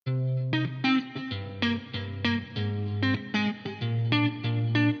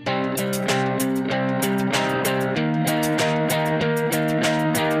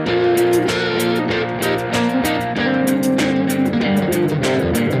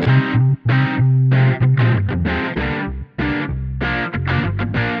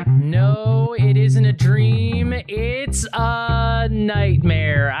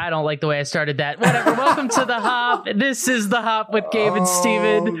like the way I started that. Whatever. Welcome to The Hop. This is The Hop with Gabe and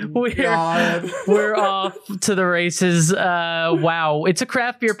Steven. We're off to the races. Wow. It's a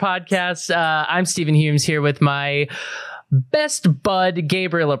craft beer podcast. I'm Steven Humes here with my best bud,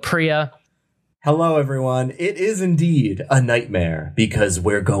 Gabriel Apria. Hello, everyone. It is indeed a nightmare because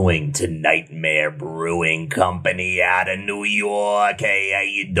we're going to Nightmare Brewing Company out of New York. Hey, how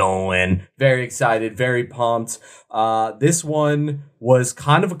you doing? Very excited, very pumped. This one was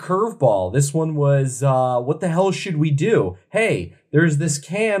kind of a curveball. This one was, what the hell should we do? Hey, there's this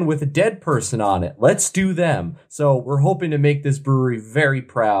can with a dead person on it. Let's do them. So we're hoping to make this brewery very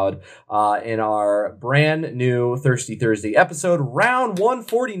proud in our brand new Thirsty Thursday episode, round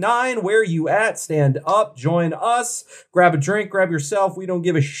 149. Where you at? Stand up, join us, grab a drink, grab yourself. We don't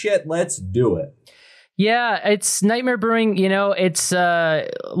give a shit. Let's do it. Yeah, it's Nightmare Brewing. You know, it's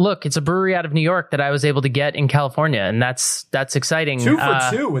it's a brewery out of New York that I was able to get in California, and that's exciting. 2 for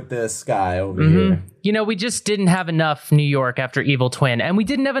 2 with this guy over here. You know, we just didn't have enough New York after Evil Twin, and we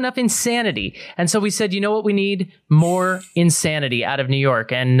didn't have enough insanity. And so we said, you know what we need? More insanity out of New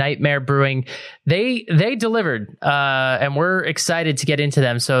York. And Nightmare Brewing, they delivered, and we're excited to get into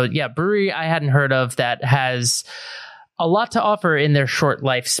them. So yeah, brewery I hadn't heard of that has a lot to offer in their short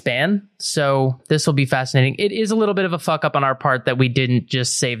lifespan. So this will be fascinating. It is a little bit of a fuck up on our part that we didn't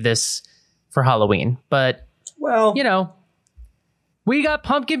just save this for Halloween. But, well, you know, we got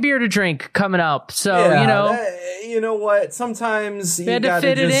pumpkin beer to drink coming up. So, yeah, you know what? Sometimes you had to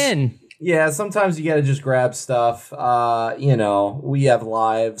fit it in. Yeah, sometimes you got to just grab stuff. You know, we have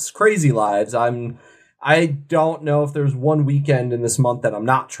lives, crazy lives. I don't know if there's one weekend in this month that I'm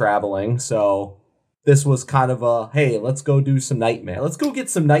not traveling. So this was kind of a, hey, let's go do some nightmare. Let's go get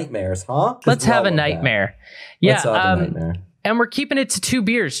some nightmares, huh? Let's have a nightmare. Yeah. Let's have a nightmare. And we're keeping it to 2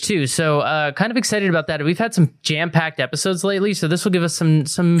 beers too. So kind of excited about that. We've had some jam-packed episodes lately. So this will give us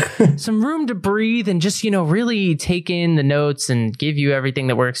some room to breathe and just, you know, really take in the notes and give you everything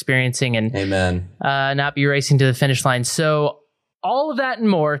that we're experiencing and Amen. Not be racing to the finish line. So all of that and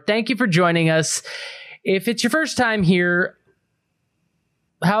more. Thank you for joining us. If it's your first time here,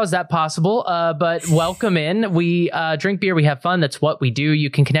 how is that possible? But welcome in. We drink beer. We have fun. That's what we do. You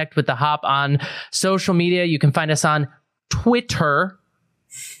can connect with The Hop on social media. You can find us on Twitter.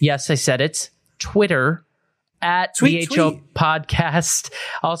 Yes, I said it. Twitter at the HO Podcast.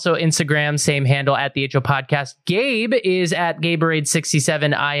 Also Instagram, same handle at the HO Podcast. Gabe is at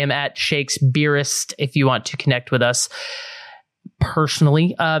Gaberade67. I am at Shakespeareist if you want to connect with us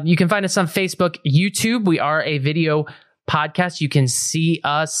personally. You can find us on Facebook, YouTube. We are a video podcast. You can see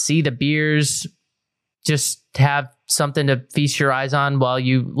us, see the beers, just have something to feast your eyes on while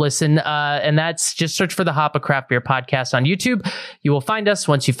you listen. And that's just search for The Hop, a craft beer podcast on YouTube. You will find us.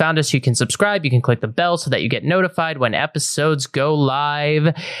 Once you found us, you can subscribe. You can click the bell so that you get notified when episodes go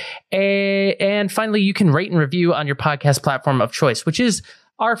live. And finally, you can rate and review on your podcast platform of choice, which is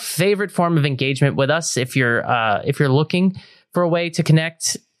our favorite form of engagement with us. If you're looking for a way to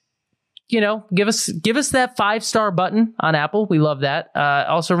connect, you know, give us that 5-star button on Apple. We love that.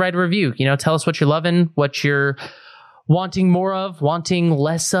 Also write a review, you know, tell us what you're loving, what you're wanting more of, wanting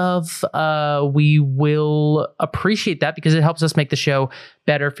less of. We will appreciate that because it helps us make the show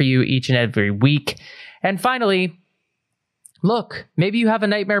better for you each and every week. And finally, look, maybe you have a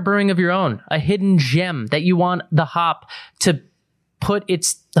Nightmare Brewing of your own, a hidden gem that you want The Hop to put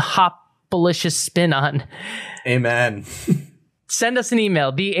its hop-delicious spin on. Amen. Send us an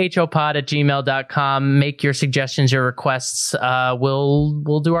email, thehopod@gmail.com. Make your suggestions, your requests.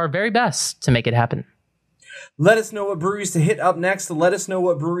 We'll do our very best to make it happen. Let us know what breweries to hit up next. Let us know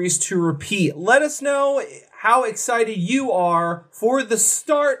what breweries to repeat. Let us know how excited you are for the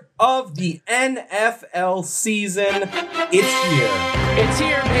start of the NFL season. It's here. It's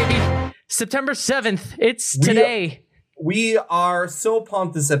here, baby. September 7th. It's today. We are so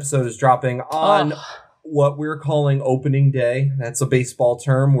pumped this episode is dropping on what we're calling opening day. That's a baseball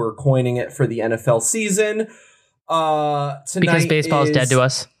term. We're coining it for the NFL season. Tonight because baseball is dead to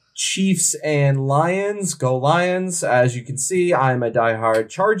us. Chiefs and Lions. Go Lions. As you can see, I'm a diehard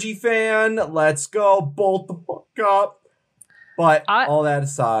Chargy fan. Let's go. Bolt the fuck up. But all that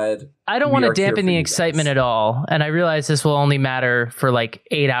aside, I don't want to dampen the excitement at all. And I realize this will only matter for like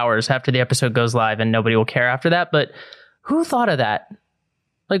 8 hours after the episode goes live and nobody will care after that. But who thought of that?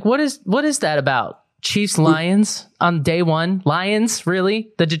 Like, what is that about? Chiefs, Lions on day one. Lions,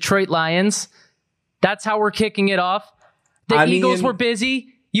 really? The Detroit Lions? That's how we're kicking it off? The Eagles were busy?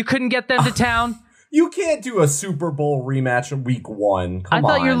 You couldn't get them to town? You can't do a Super Bowl rematch in week 1. Come on. I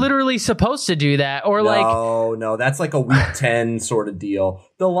thought you're literally supposed to do that. Or No, that's like a week 10 sort of deal.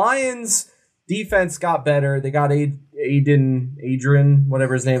 The Lions Defense got better. They got Adrian,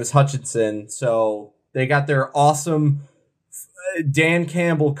 whatever his name is, Hutchinson. So they got their awesome Dan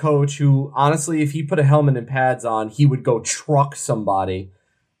Campbell coach, who honestly, if he put a helmet and pads on, he would go truck somebody.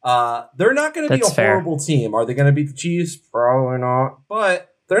 They're not going to be a horrible team. Are they going to beat the Chiefs? Probably not.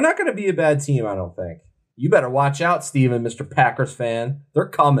 But they're not going to be a bad team, I don't think. You better watch out, Steven, Mr. Packers fan. They're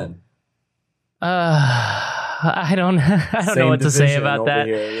coming. I don't know what to say about that.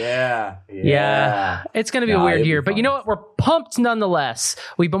 Yeah. It's going to be a weird year, but you know what? We're pumped nonetheless.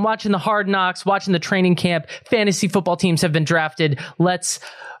 We've been watching the Hard Knocks, watching the training camp. Fantasy football teams have been drafted. Let's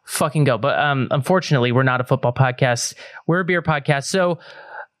fucking go. But unfortunately, we're not a football podcast. We're a beer podcast. So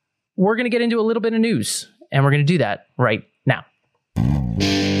we're going to get into a little bit of news, and we're going to do that right now.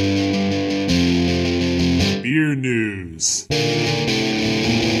 Beer news.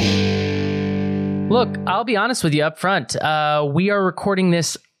 Look, I'll be honest with you up front. We are recording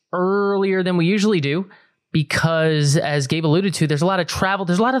this earlier than we usually do because, as Gabe alluded to, there's a lot of travel.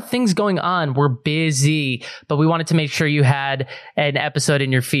 There's a lot of things going on. We're busy, but we wanted to make sure you had an episode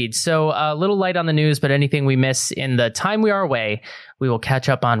in your feed. So a little light on the news, but anything we miss in the time we are away, we will catch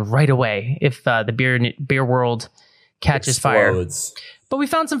up on right away if the beer world catches fire. But we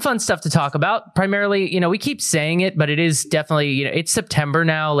found some fun stuff to talk about. Primarily, we keep saying it, but it is definitely, it's September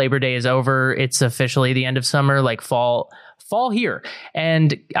now. Labor Day is over. It's officially the end of summer, like fall here.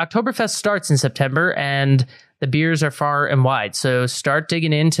 And Oktoberfest starts in September, and the beers are far and wide. So start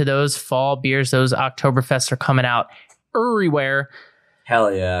digging into those fall beers. Those Oktoberfests are coming out everywhere.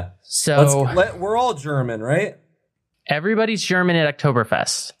 Hell yeah. So we're all German, right? Everybody's German at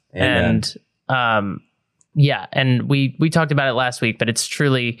Oktoberfest. Amen. And yeah, and we talked about it last week, but it's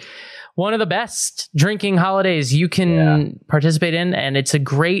truly one of the best drinking holidays you can participate in, and it's a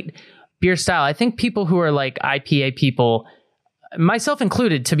great beer style. I think people who are like IPA people, myself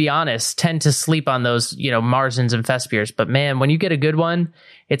included, to be honest, tend to sleep on those, Marzens and Fest beers. But man, when you get a good one,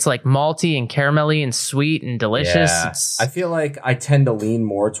 it's like malty and caramelly and sweet and delicious. Yeah. I feel like I tend to lean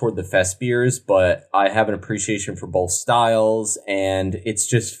more toward the Fest beers, but I have an appreciation for both styles, and it's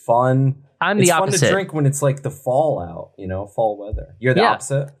just fun. It's fun to drink when it's like the fall out, fall weather. You're the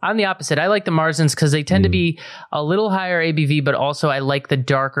opposite? I'm the opposite. I like the Marzens because they tend to be a little higher ABV, but also I like the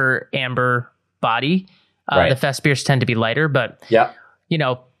darker amber body. Right. The Fest beers tend to be lighter, but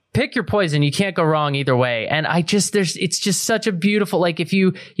pick your poison. You can't go wrong either way. And it's just such a beautiful, like if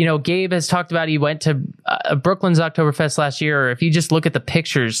Gabe has talked about, he went to Brooklyn's Oktoberfest last year, or if you just look at the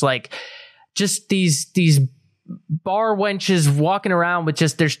pictures, like just these bar wenches walking around with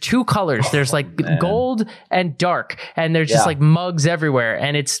there's two colors. There's like gold and dark, and there's just like mugs everywhere,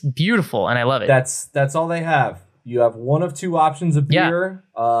 and it's beautiful, and I love it. That's all they have. You have one of two options of beer,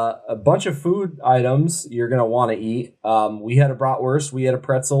 a bunch of food items you're going to want to eat. We had a bratwurst, we had a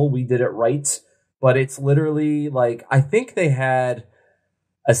pretzel, we did it right, but it's literally like, I think they had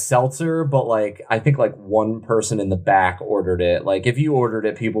a seltzer, but like, I think like one person in the back ordered it. Like if you ordered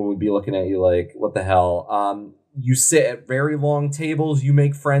it, people would be looking at you like, what the hell? You sit at very long tables. You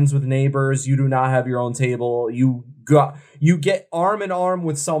make friends with neighbors. You do not have your own table. You get arm in arm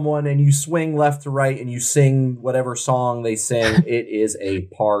with someone, and you swing left to right, and you sing whatever song they sing. It is a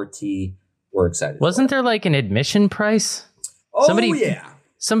party. We're excited. Wasn't there like an admission price? Oh,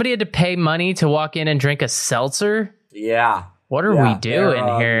 Somebody had to pay money to walk in and drink a seltzer? Yeah. What are we doing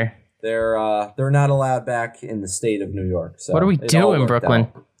here? They're not allowed back in the state of New York. So what are we doing, Brooklyn?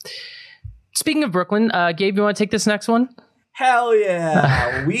 Speaking of Brooklyn, Gabe, you want to take this next one? Hell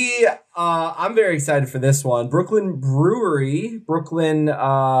yeah. I'm very excited for this one. Brooklyn Brewery, fun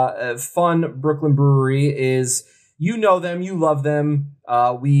Brooklyn Brewery is, you know them, you love them.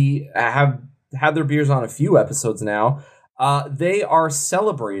 We have had their beers on a few episodes now. They are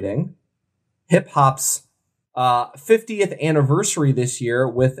celebrating hip hop's 50th anniversary this year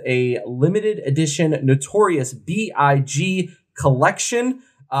with a limited edition Notorious B.I.G. collection.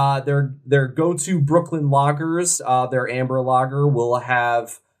 Their go-to Brooklyn lagers, their amber lager will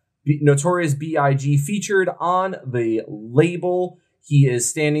have Notorious B.I.G. featured on the label. He is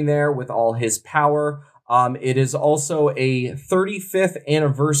standing there with all his power. It is also a 35th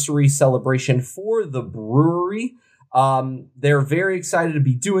anniversary celebration for the brewery. They're very excited to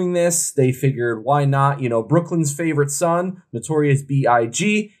be doing this. They figured, why not? Brooklyn's favorite son, Notorious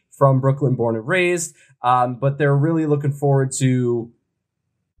B.I.G. from Brooklyn, born and raised. But they're really looking forward to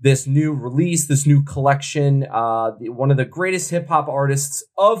this new release, this new collection. One of the greatest hip hop artists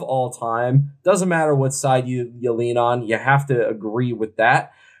of all time. Doesn't matter what side you lean on. You have to agree with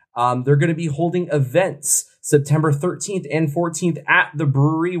that. They're going to be holding events September 13th and 14th at the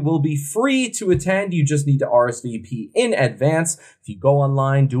brewery will be free to attend. You just need to RSVP in advance. If you go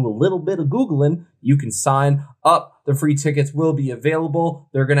online, do a little bit of Googling, you can sign up. The free tickets will be available.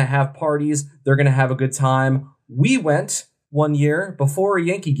 They're going to have parties. They're going to have a good time. We went one year before a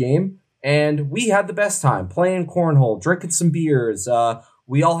Yankee game, and we had the best time playing cornhole, drinking some beers.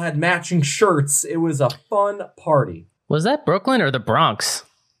 We all had matching shirts. It was a fun party. Was that Brooklyn or the Bronx?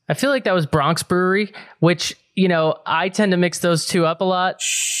 I feel like that was Bronx Brewery, which, I tend to mix those two up a lot.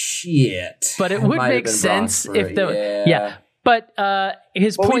 Shit. But it would make sense if the... Yeah. But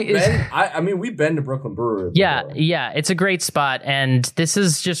his point is... we've been to Brooklyn Brewery before. Yeah, it's a great spot, and this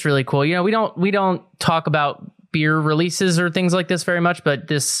is just really cool. We don't talk about beer releases or things like this very much, but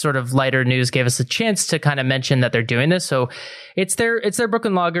this sort of lighter news gave us a chance to kind of mention that they're doing this. So it's their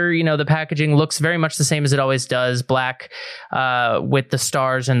Brooklyn Lager. The packaging looks very much the same as it always does, black with the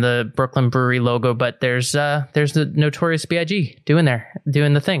stars and the Brooklyn Brewery logo. But there's the Notorious B.I.G. doing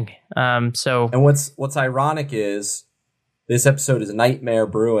the thing. And what's ironic is this episode is Nightmare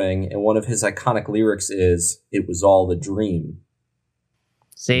Brewing, and one of his iconic lyrics is "It was all a dream."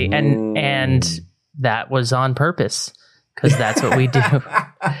 See, and that was on purpose, because that's what we do.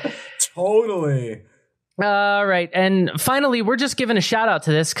 Totally. All right. And finally, we're just giving a shout out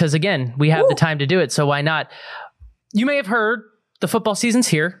to this because, again, we have the time to do it. So why not? You may have heard the football season's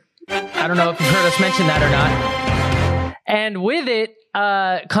here. I don't know if you've heard us mention that or not. And with it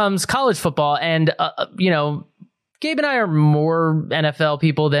comes college football. And, Gabe and I are more NFL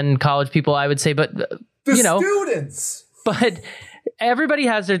people than college people, I would say. But, students. But everybody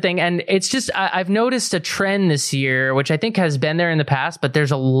has their thing, and it's just I've noticed a trend this year, which I think has been there in the past, but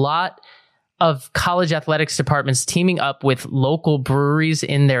there's a lot of college athletics departments teaming up with local breweries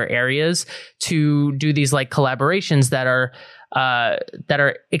in their areas to do these like collaborations that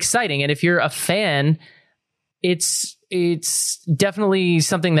are exciting. And if you're a fan, it's definitely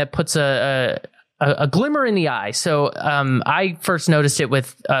something that puts a glimmer in the eye. So I first noticed it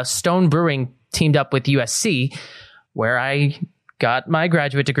with Stone Brewing teamed up with USC, where I got my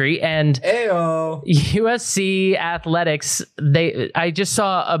graduate degree, and Ayo. USC athletics. I just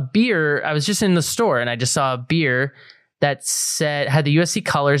saw a beer. I was just in the store and I just saw a beer that had the USC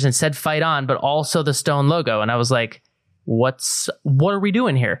colors and said "Fight On," but also the Stone logo. And I was like, what are we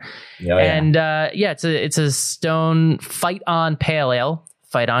doing here? Yeah. And it's a Stone Fight On Pale Ale.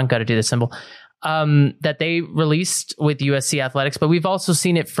 Fight On, got to do the symbol. That they released with USC Athletics, but we've also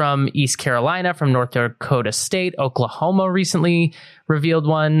seen it from East Carolina, from North Dakota State, Oklahoma recently revealed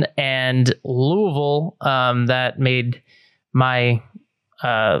one, and Louisville, that made my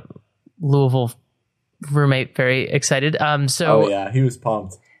Louisville roommate very excited. He was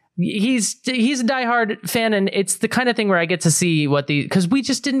pumped. He's a diehard fan, and it's the kind of thing where I get to see because we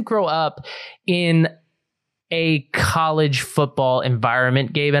just didn't grow up in a college football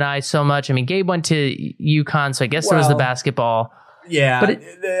environment, Gabe and I, so much. I mean, Gabe went to UConn, so I guess there was the basketball. Yeah, but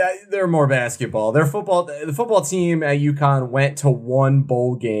they're more basketball. The football team at UConn went to one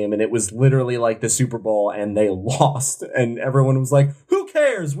bowl game, and it was literally like the Super Bowl, and they lost. And everyone was like, who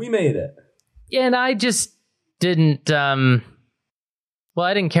cares? We made it. Yeah, and I just didn't... I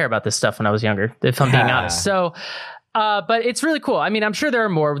didn't care about this stuff when I was younger, if I'm being honest. So... but it's really cool. I mean, I'm sure there are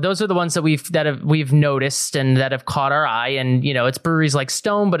more. Those are the ones that we've noticed and that have caught our eye. And it's breweries like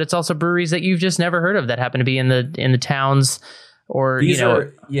Stone, but it's also breweries that you've just never heard of that happen to be in the towns. Or these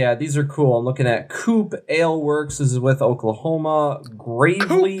are cool. I'm looking at Coop Ale Works is with Oklahoma.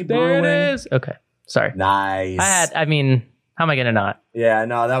 Gravely Coop, Brewing. There it is. Okay, sorry. Nice. How am I gonna not? Yeah,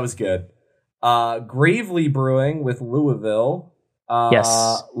 no, that was good. Gravely Brewing with Louisville.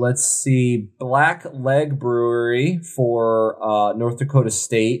 Yes. Let's see. Black Leg Brewery for North Dakota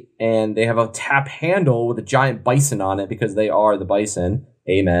State, and they have a tap handle with a giant bison on it because they are the bison.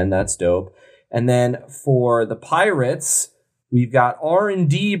 Amen. That's dope. And then for the Pirates, we've got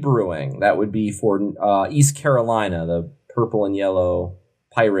R&D Brewing. That would be for East Carolina, the purple and yellow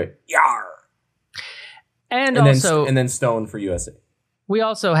pirate. Yar. And then Stone for USA. We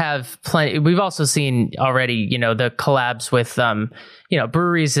also have plenty. We've also seen already, the collabs with,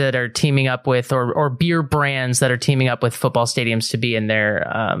 breweries that are teaming up with, or beer brands that are teaming up with football stadiums to be in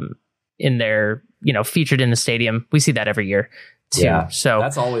their, featured in the stadium. We see that every year too. Yeah, so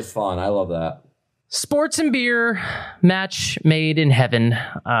that's always fun. I love that. Sports and beer match made in heaven.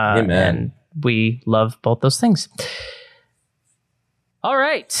 Amen. And we love both those things. All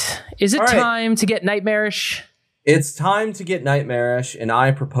right. Is it time to get nightmarish? It's time to get nightmarish, and I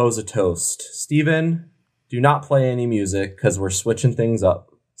propose a toast. Steven, do not play any music, because we're switching things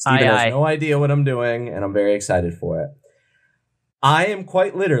up. Steven has no idea what I'm doing, and I'm very excited for it. I am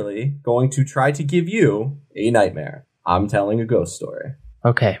quite literally going to try to give you a nightmare. I'm telling a ghost story.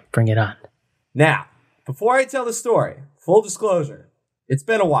 Okay, bring it on. Now, before I tell the story, full disclosure, it's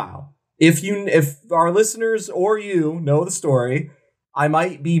been a while. If our listeners or you know the story, I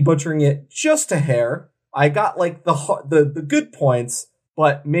might be butchering it just a hair. I got like the good points,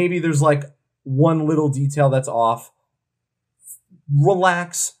 but maybe there's like one little detail that's off.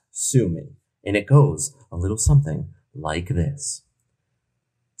 Relax, sue me. And it goes a little something like this.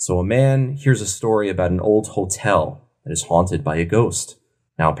 So a man hears a story about an old hotel that is haunted by a ghost.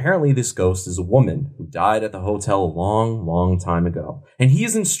 Now, apparently this ghost is a woman who died at the hotel a long, long time ago. And he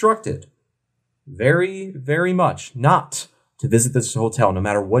is instructed very, very much not to visit this hotel no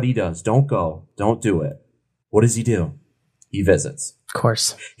matter what he does. Don't go. Don't do it. What does he do? He visits. Of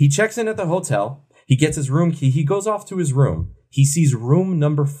course. He checks in at the hotel. He gets his room key. He goes off to his room. He sees room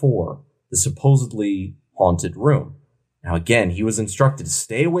number 4, the supposedly haunted room. Now, again, he was instructed to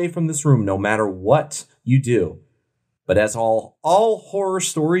stay away from this room no matter what you do. But as all horror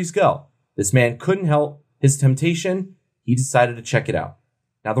stories go, this man couldn't help his temptation. He decided to check it out.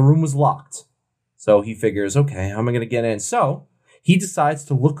 Now, the room was locked. So he figures, okay, how am I going to get in? So he decides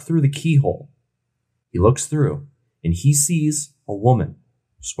to look through the keyhole. He looks through, and he sees a woman.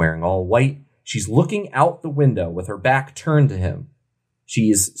 She's wearing all white. She's looking out the window with her back turned to him. She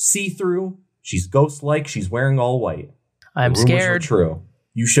is see-through. She's ghost-like. She's wearing all white. I'm scared. The rumors were true.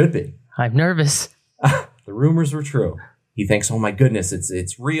 You should be. I'm nervous. The rumors were true. He thinks, oh my goodness,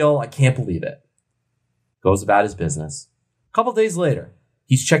 it's real. I can't believe it. Goes about his business. A couple days later,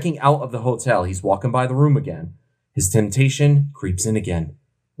 he's checking out of the hotel. He's walking by the room again. His temptation creeps in again.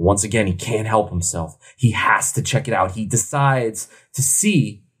 Once again, he can't help himself. He has to check it out. He decides to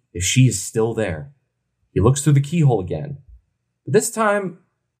see if she is still there. He looks through the keyhole again. But this time,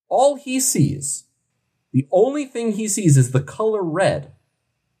 all he sees, the only thing he sees is the color red.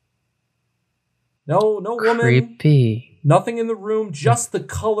 No woman. Creepy. Nothing in the room, just the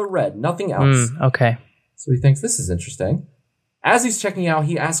color red. Nothing else. Okay. So he thinks this is interesting. As he's checking out,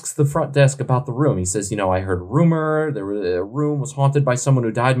 he asks the front desk about the room. He says, I heard a rumor. A room was haunted by someone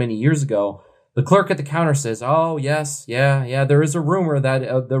who died many years ago. The clerk at the counter says, oh, yes, yeah, there is a rumor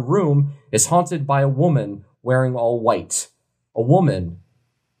that the room is haunted by a woman wearing all white. A woman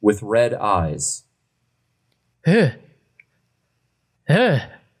with red eyes. Ugh.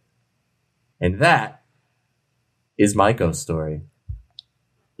 And that is my ghost story.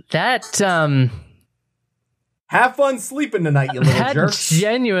 That, Have fun sleeping tonight, you little jerks.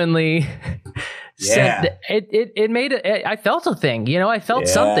 Genuinely Yeah. it made it. I felt a thing, I felt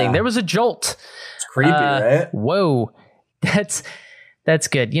something. There was a jolt. It's creepy, right? Whoa. That's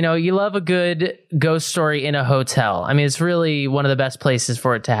good. You love a good ghost story in a hotel. I mean, it's really one of the best places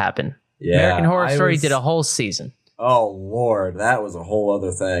for it to happen. Yeah. American Horror Story did a whole season. Oh, Lord, that was a whole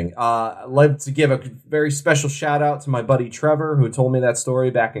other thing. I'd like to give a very special shout out to my buddy Trevor, who told me that story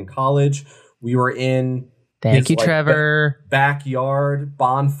back in college. We were in Thank you, Trevor. Backyard,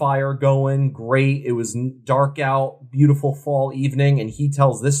 bonfire going, great. It was dark out, beautiful fall evening, and he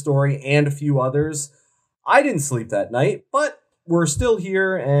tells this story and a few others. I didn't sleep that night, but we're still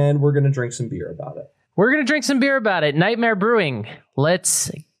here, and we're going to drink some beer about it. We're going to drink some beer about it. Nightmare Brewing.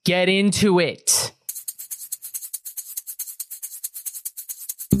 Let's get into it.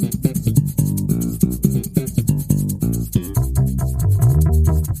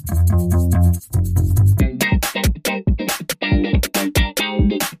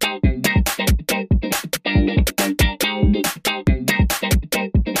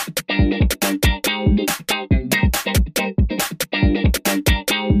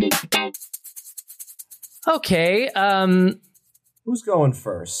 Okay, who's going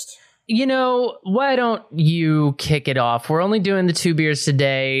first? Why don't you kick it off? We're only doing the 2 beers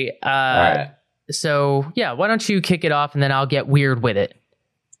today. All right. So, yeah, why don't you kick it off and then I'll get weird with it.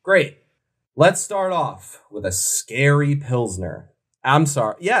 Great. Let's start off with a scary Pilsner. I'm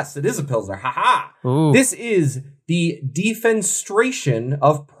sorry. Yes, it is a Pilsner. Haha. This is the Defenstration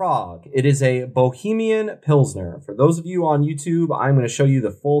of Prague. It is a Bohemian Pilsner. For those of you on YouTube, I'm going to show you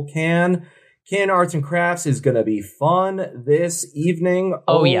the full can. Can Arts and Crafts is going to be fun this evening.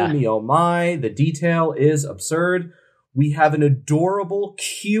 Oh, yeah. Me, oh my. The detail is absurd. We have an adorable,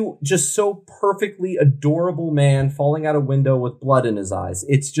 cute, just so perfectly adorable man falling out a window with blood in his eyes.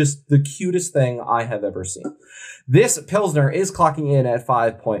 It's just the cutest thing I have ever seen. This Pilsner is clocking in at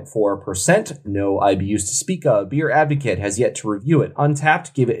 5.4%. No IBUs to speak of. Beer Advocate has yet to review it.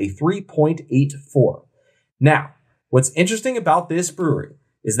 Untapped gave it a 3.84. Now, what's interesting about this brewery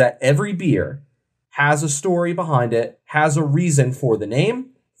is that every beer has a story behind it, has a reason for the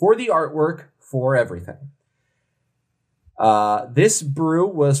name, for the artwork, for everything. This brew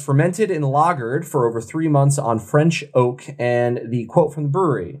was fermented and lagered for over 3 months on French oak, and the quote from the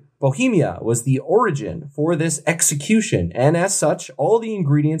brewery, Bohemia was the origin for this execution, and as such, all the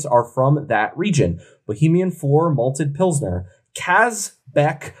ingredients are from that region. Bohemian 4 malted Pilsner,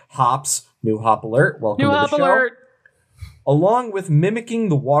 Kazbek hops, new hop alert, welcome to the show. Alert. Along with mimicking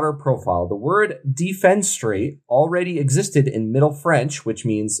the water profile, the word defenestrate already existed in Middle French, which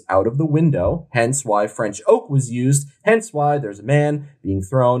means out of the window, hence why French oak was used, hence why there's a man being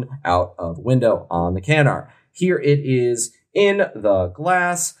thrown out of the window on the can art. Here it is in the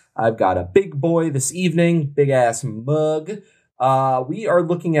glass. I've got a big boy this evening, big ass mug. We are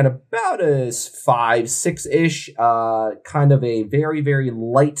looking at about a 5-6-ish, kind of a very, very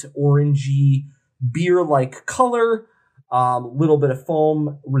light orangey beer-like color. Little bit of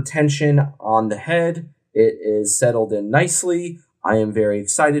foam retention on the head. It is settled in nicely. I am very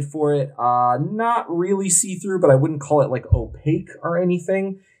excited for it. Not really see-through, but I wouldn't call it like opaque or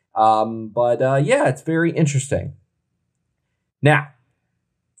anything. Yeah, it's very interesting. Now,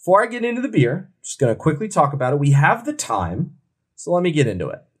 before I get into the beer, just going to quickly talk about it. We have the time, so let me get into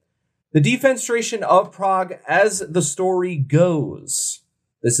it. The defenestration of Prague as the story goes.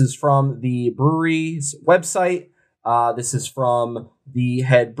 This is from the brewery's website. This is from the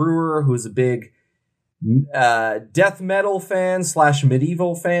head brewer, who's a big death metal fan /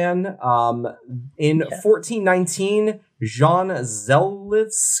 medieval fan. In 1419, Jan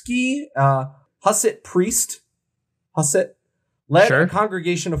Zelivsky, Hussite priest, led a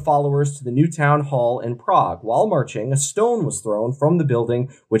congregation of followers to the new town hall in Prague. While marching, a stone was thrown from the building,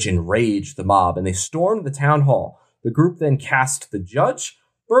 which enraged the mob, and they stormed the town hall. The group then cast the judge,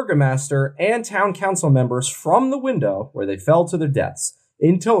 burgomaster, and town council members from the window, where they fell to their deaths.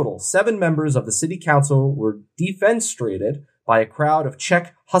 In total, 7 members of the city council were defenestrated by a crowd of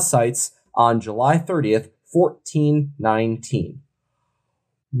Czech Hussites on July 30th, 1419.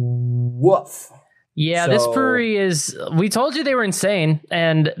 Woof. Yeah, this brewery is, we told you they were insane,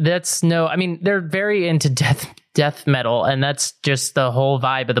 and they're very into death metal, and that's just the whole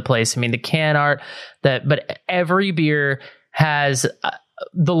vibe of the place. I mean, the can art, but every beer has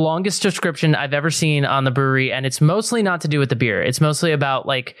the longest description I've ever seen on the brewery, and it's mostly not to do with the beer. It's mostly about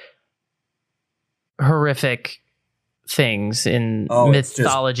like horrific things in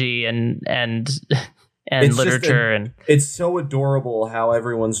mythology and literature. It's so adorable how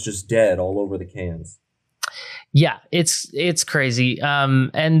everyone's just dead all over the cans. Yeah, it's crazy.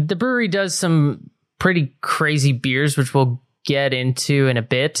 And the brewery does some pretty crazy beers, which we'll get into in a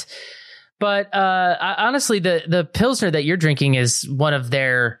bit. But honestly, the Pilsner that you're drinking is one of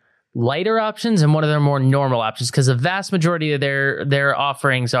their lighter options and one of their more normal options, because the vast majority of their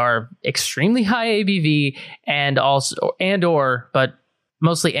offerings are extremely high ABV but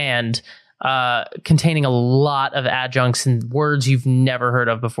mostly containing a lot of adjuncts and words you've never heard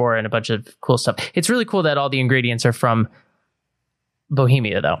of before and a bunch of cool stuff. It's really cool that all the ingredients are from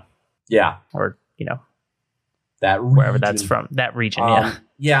Bohemia, though. Yeah. Or, that region. Wherever that's from, that region.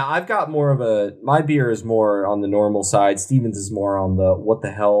 Yeah, I've got my beer is more on the normal side. Steven's is more on the what the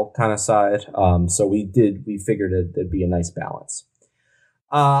hell kind of side. So we figured it'd be a nice balance.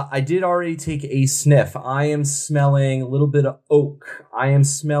 I did already take a sniff. I am smelling a little bit of oak. I am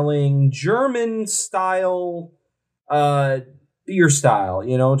smelling German style, beer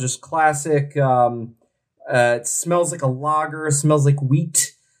style, just classic. It smells like a lager, smells like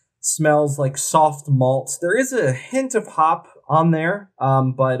wheat, smells like soft malt. There is a hint of hop on there,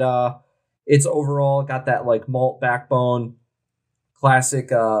 but it's overall got that like malt backbone, classic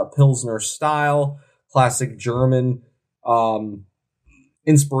Pilsner style, classic German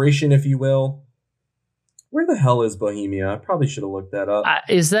inspiration, if you will. Where the hell is Bohemia? I probably should have looked that up.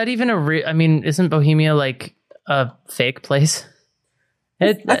 Is that even isn't Bohemia like a fake place?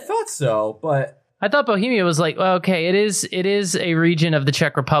 I thought so, but I thought Bohemia was like, well, okay, it is a region of the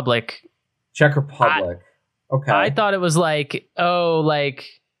Czech Republic. Okay. I thought it was like,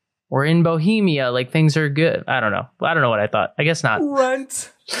 we're in Bohemia, like things are good. I don't know what I thought. I guess not.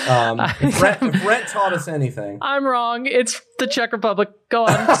 Rent. If Rent taught us anything. I'm wrong. It's the Czech Republic. Go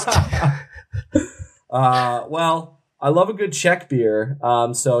on. Well, I love a good Czech beer.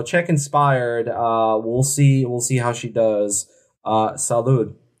 So Czech inspired. We'll see how she does.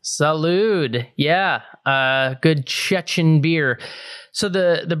 Salud. Salud. Yeah. Good Chechen beer. So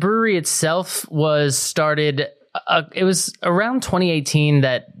the brewery itself was started, it was around 2018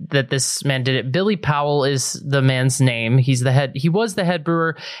 that this man did it. Billy Powell is the man's name. He was the head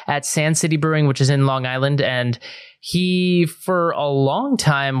brewer at Sand City Brewing, which is in Long Island. And he, for a long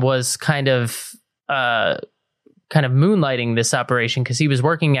time, was kind of moonlighting this operation, because he was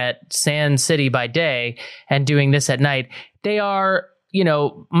working at Sand City by day and doing this at night. they are, you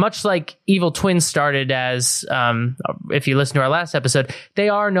know, much like Evil Twin started as, if you listen to our last episode, they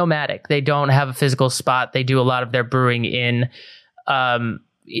are nomadic. They don't have a physical spot. They do a lot of their brewing in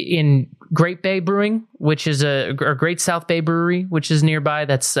Great Bay Brewing, which is a Great South Bay Brewery, which is nearby.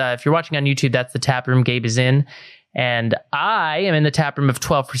 That's if you're watching on YouTube, that's the tap room Gabe is in. And I am in the tap room of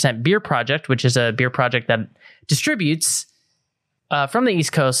 12% Beer Project, which is a beer project that distributes from the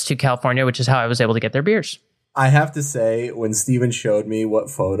East Coast to California, which is how I was able to get their beers. I have to say, when Steven showed me what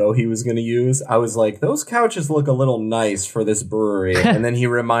photo he was going to use, I was like, those couches look a little nice for this brewery. And then he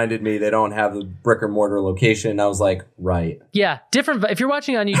reminded me they don't have the brick or mortar location. And I was like, right. Yeah, different. If you're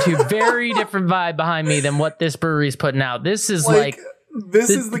watching on YouTube, very different vibe behind me than what this brewery is putting out. This is this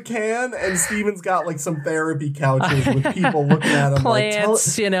is the can, and Steven's got like some therapy couches with people looking at him.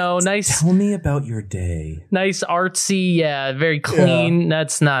 Plants, like, nice. Tell me about your day. Nice, artsy, very clean. Yeah.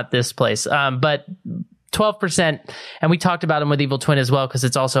 That's not this place. But 12%, and we talked about them with Evil Twin as well, because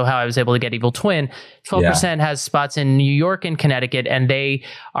it's also how I was able to get Evil Twin. 12% has spots in New York and Connecticut, and they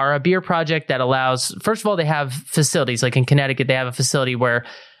are a beer project that allows, first of all, they have facilities. Like in Connecticut, they have a facility where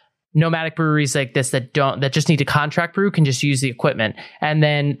nomadic breweries like this that just need to contract brew can just use the equipment. And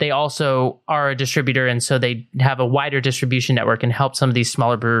then they also are a distributor, and so they have a wider distribution network and help some of these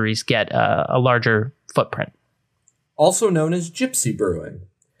smaller breweries get a larger footprint. Also known as gypsy brewing.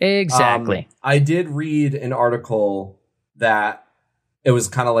 Exactly. I did read an article that it was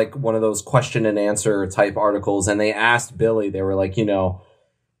kind of like one of those question and answer type articles, and they asked Billy, they were like,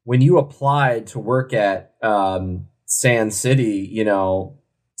 when you applied to work at Sand City,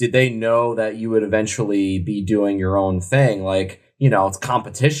 did they know that you would eventually be doing your own thing? Like, it's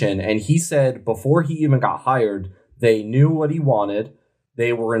competition. And he said before he even got hired, they knew what he wanted.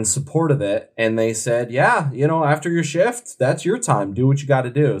 They were in support of it. And they said, yeah, after your shift, that's your time. Do what you got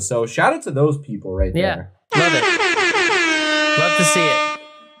to do. So shout out to those people right there. Love it. Love to see it.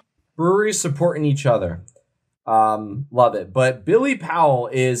 Breweries supporting each other. Love it. But Billy Powell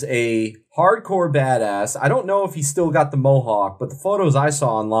is a hardcore badass. I don't know if he still got the mohawk, but the photos I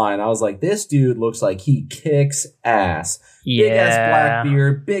saw online, I was like, this dude looks like he kicks ass. Yeah. Big ass black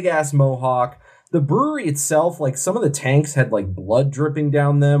beard, big ass mohawk. The brewery itself, like some of the tanks had like blood dripping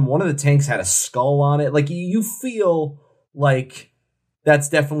down them. One of the tanks had a skull on it. Like you feel like that's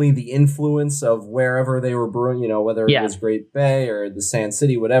definitely the influence of wherever they were brewing, whether it was Great Bay or the Sand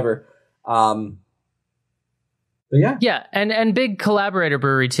City, whatever. But yeah. Yeah, and big collaborator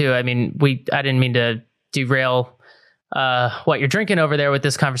brewery too. I mean, I didn't mean to derail what you're drinking over there with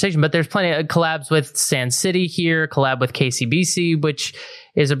this conversation, but there's plenty of collabs with Sand City here, collab with KCBC, which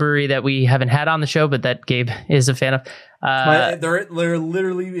is a brewery that we haven't had on the show, but that Gabe is a fan of. They're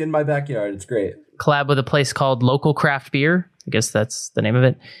literally in my backyard. It's great. Collab with a place called Local Craft Beer. I guess that's the name of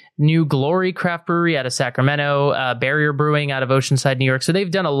it. New Glory Craft Brewery out of Sacramento, Barrier Brewing out of Oceanside, New York. So they've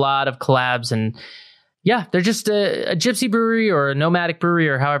done a lot of collabs, and yeah, they're just a gypsy brewery or a nomadic brewery,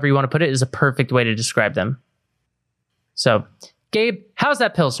 or however you want to put it, is a perfect way to describe them. So, Gabe, how's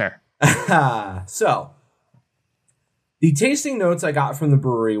that Pilsner? So, the tasting notes I got from the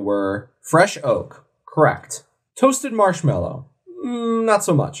brewery were fresh oak, correct. Toasted marshmallow, not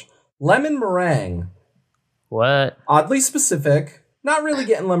so much. Lemon meringue. What? Oddly specific, not really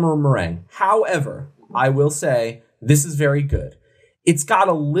getting lemon meringue. However, I will say this is very good. It's got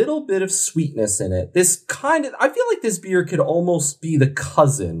a little bit of sweetness in it. I feel like this beer could almost be the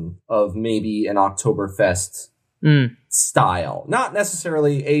cousin of maybe an Oktoberfest style. Not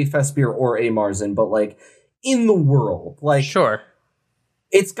necessarily a fest beer or a Marzen, but like in the world. Like, sure.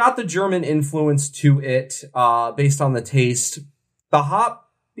 It's got the German influence to it, based on the taste. The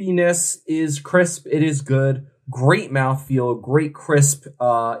hoppiness is crisp. It is good. Great mouthfeel. Great crisp,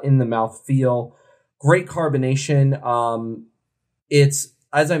 in the mouthfeel. Great carbonation. It's,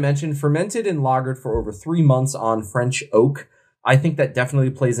 as I mentioned, fermented and lagered for over 3 months on French oak. I think that definitely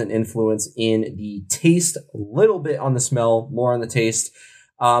plays an influence in the taste, a little bit on the smell, more on the taste.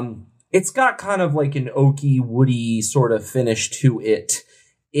 It's got kind of like an oaky, woody sort of finish to it.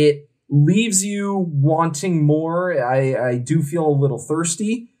 It leaves you wanting more. I do feel a little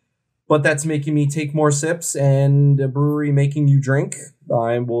thirsty, but that's making me take more sips, and a brewery making you drink.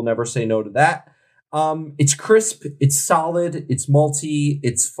 I will never say no to that. It's crisp, it's solid, it's malty,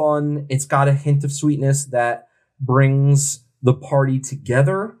 it's fun, it's got a hint of sweetness that brings the party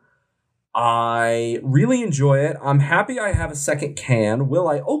together. I really enjoy it. I'm happy I have a second can. Will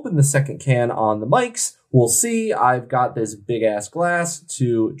I open the second can on the mics? We'll see. I've got this big ass glass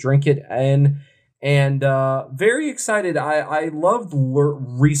to drink it in, and very excited. I loved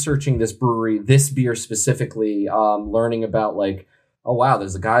researching this brewery, this beer specifically, learning about like, oh wow,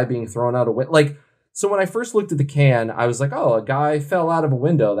 there's a guy being thrown out of like, So when I first looked at the can, I was like, oh, a guy fell out of a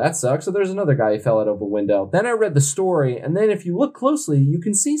window. That sucks. So there's another guy who fell out of a window. Then I read the story, and then if you look closely, you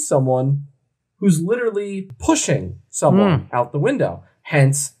can see someone who's literally pushing someone out the window.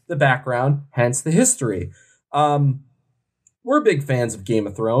 Hence the background, hence the history. We're big fans of Game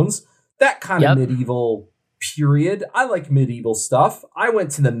of Thrones. That kind of medieval period. I like medieval stuff. I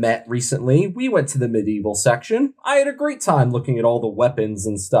went to the Met recently. We went to the medieval section. I had a great time looking at all the weapons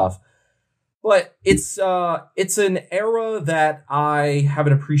and stuff. But it's an era that I have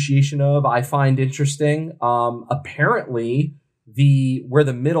an appreciation of. I find interesting. Apparently, where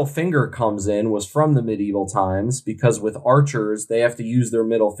the middle finger comes in was from the medieval times, because with archers they have to use their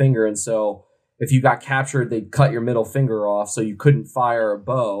middle finger, and so if you got captured, they'd cut your middle finger off, so you couldn't fire a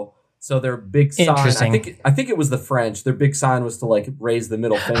bow. So their big sign, I think it was the French. Their big sign was to like raise the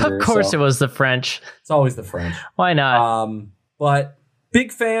middle finger. Of course, it was the French. It's always the French. Why not? But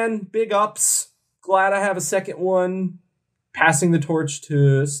big fan, big ups. Glad I have a second one. Passing the torch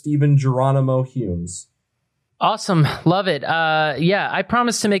to Stephen Geronimo Humes. Awesome. Love it. Yeah, I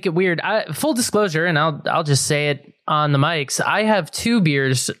promise to make it weird. Full disclosure, and I'll just say it on the mics. I have 2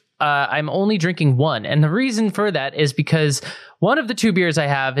 beers. I'm only drinking one. And the reason for that is because one of the 2 beers I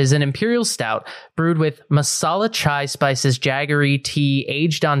have is an Imperial Stout brewed with masala chai spices, jaggery tea,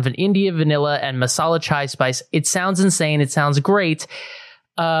 aged on India vanilla and masala chai spice. It sounds insane. It sounds great.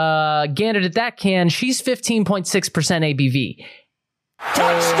 Gannett at that can, she's 15.6% ABV.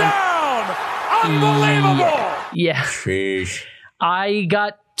 Touchdown! Unbelievable! Yeah. Sheesh. I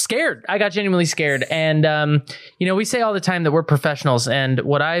got scared. I got genuinely scared. And, we say all the time that we're professionals. And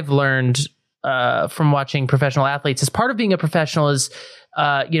what I've learned from watching professional athletes is part of being a professional is,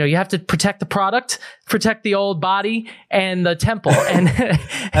 you have to protect the product, protect the old body and the temple. And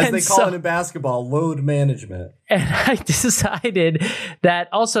as they call it in basketball, load management. And I decided that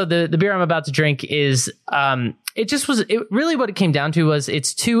also the beer I'm about to drink is, really what it came down to was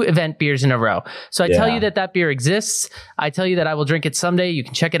it's 2 event beers in a row. So I tell you that beer exists. I tell you that I will drink it someday. You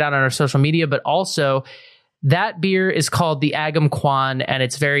can check it out on our social media, but also that beer is called the Agam Kwan, and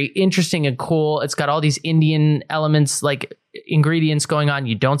it's very interesting and cool. It's got all these Indian elements, like ingredients going on.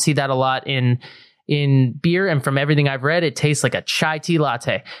 You don't see that a lot in beer, and from everything I've read, it tastes like a chai tea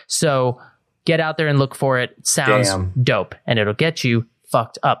latte. So get out there and look for it. It sounds dope, and it'll get you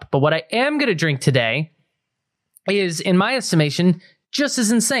fucked up. But what I am going to drink today is, in my estimation, just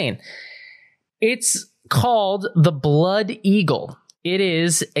as insane. It's called the Blood Eagle. It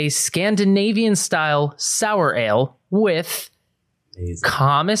is a Scandinavian-style sour ale with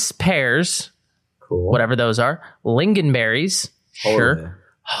Camas pears, cool, whatever those are, lingonberries, sure,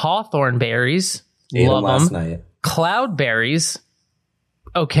 hawthorn berries, love them, cloudberries,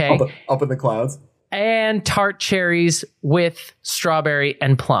 okay, up in the clouds, and tart cherries with strawberry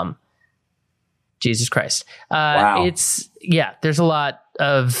and plum. Jesus Christ. Wow. There's a lot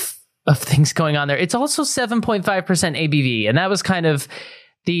of things going on there. It's also 7.5% ABV, and that was kind of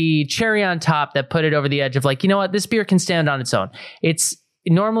the cherry on top that put it over the edge of like, you know what, this beer can stand on its own. It's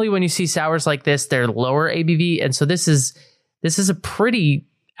normally when you see sours like this, they're lower ABV, and so this is a pretty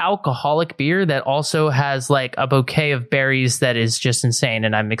alcoholic beer that also has like a bouquet of berries that is just insane,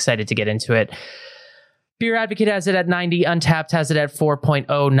 and I'm excited to get into it. Beer Advocate has it at 90, Untapped has it at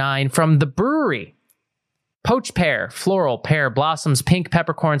 4.09 from the brewery. Poached pear, floral, pear, blossoms, pink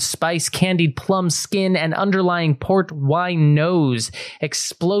peppercorn, spice, candied plum skin, and underlying port wine nose.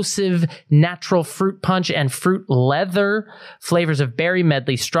 Explosive natural fruit punch and fruit leather. Flavors of berry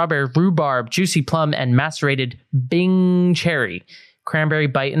medley, strawberry, rhubarb, juicy plum, and macerated Bing cherry. Cranberry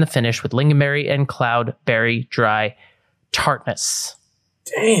bite in the finish with lingonberry and cloudberry dry tartness.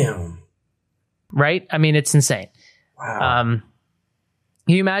 Damn. Right? I mean, it's insane. Wow.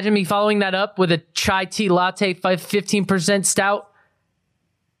 Can you imagine me following that up with a chai tea latte 15% stout?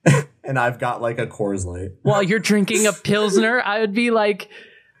 And I've got like a Coors Light. While you're drinking a Pilsner, I'd feel like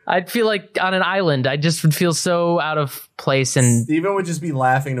on an island. I just would feel so out of place. And Steven would just be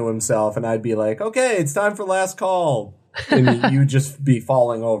laughing to himself, and I'd be like, okay, it's time for last call. And you'd just be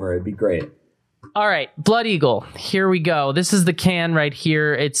falling over. It'd be great. All right, Blood Eagle. Here we go. This is the can right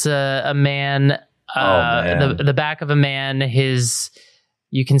here. It's a man. Man. The back of a man.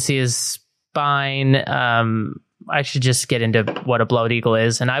 You can see his spine. I should just get into what a Blood Eagle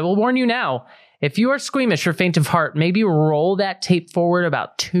is. And I will warn you now, if you are squeamish or faint of heart, maybe roll that tape forward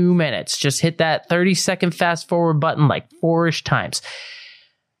about 2 minutes. Just hit that 30-second fast forward button like 4-ish times.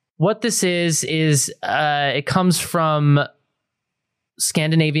 What this is it comes from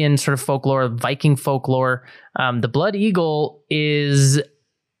Scandinavian sort of folklore, Viking folklore. The Blood Eagle is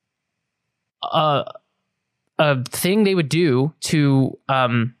a thing they would do to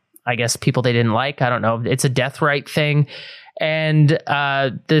I guess, people they didn't like. I don't know. It's a death right thing. And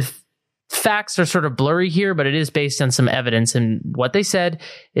the facts are sort of blurry here, but it is based on some evidence. And what they said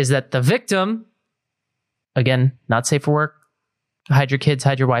is that the victim, again, not safe for work, hide your kids,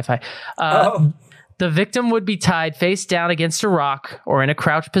 hide your Wi-Fi. The victim would be tied face down against a rock or in a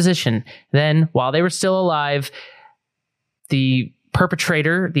crouched position. Then, while they were still alive, the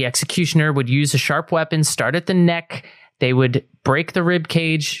perpetrator, the executioner, would use a sharp weapon, start at the neck. They would break the rib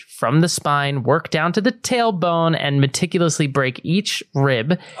cage from the spine, work down to the tailbone, and meticulously break each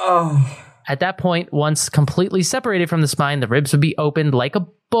rib. Oh. At that point, once completely separated from the spine, the ribs would be opened like a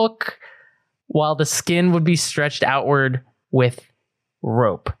book, while the skin would be stretched outward with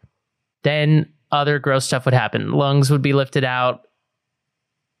rope. Then other gross stuff would happen. Lungs would be lifted out.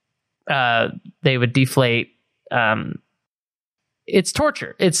 They would deflate. It's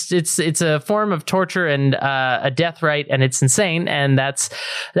torture. It's a form of torture and a death right, and it's insane. And that's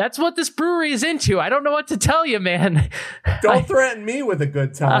what this brewery is into. I don't know what to tell you, man. Don't threaten me with a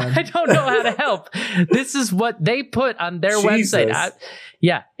good time. I don't know how to help. This is what they put on their website.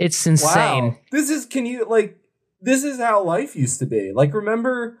 Yeah, it's insane. Wow. This is how life used to be. Like,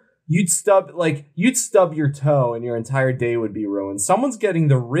 remember, you'd stub your toe and your entire day would be ruined. Someone's getting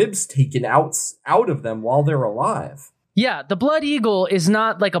the ribs taken out of them while they're alive. Yeah, the blood eagle is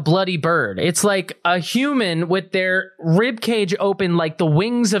not like a bloody bird. It's like a human with their rib cage open like the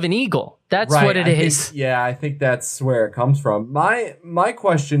wings of an eagle. That's right, what it is. I think that's where it comes from. My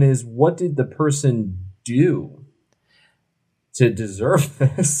question is, what did the person do to deserve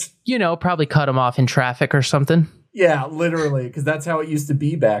this? Probably cut him off in traffic or something. Yeah, literally, because that's how it used to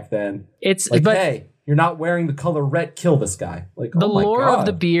be back then. Hey, you're not wearing the color red, kill this guy. Like, the lore of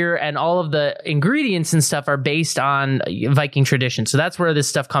the beer and all of the ingredients and stuff are based on Viking tradition. So that's where this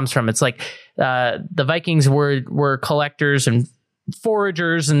stuff comes from. It's like the Vikings were collectors and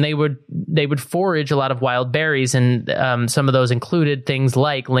foragers, and they would forage a lot of wild berries, and some of those included things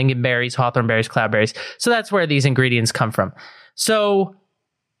like lingonberries, hawthornberries, cloudberries. So that's where these ingredients come from. So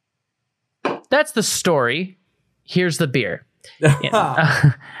that's the story. Here's the beer.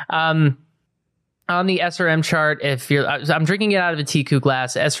 On the SRM chart, I'm drinking it out of a Tiku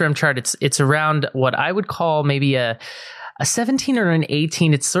glass. SRM chart, it's around what I would call maybe a 17 or an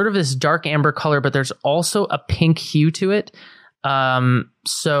 18. It's sort of this dark amber color, but there's also a pink hue to it.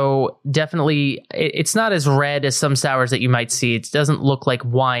 So definitely, it's not as red as some sours that you might see. It doesn't look like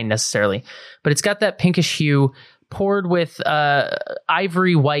wine necessarily, but it's got that pinkish hue, poured with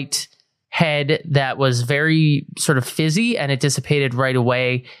ivory white head that was very sort of fizzy, and it dissipated right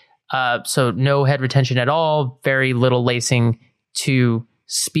away. So no head retention at all, very little lacing to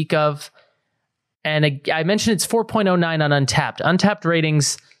speak of. And I mentioned it's 4.09 on Untapped. Untapped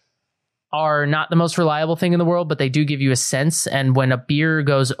ratings are not the most reliable thing in the world, but they do give you a sense. And when a beer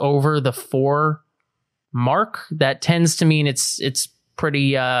goes over the 4 mark, that tends to mean it's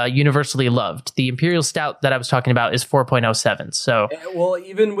pretty universally loved. The Imperial Stout that I was talking about is 4.07. So, well,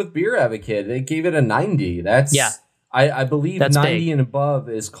 even with Beer Advocate, they gave it a 90. I believe that's 90 big. And above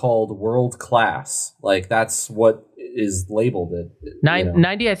is called world class. Like, that's what is labeled it.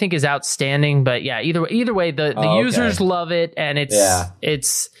 90, I think, is outstanding. But yeah, either way, the users love it, and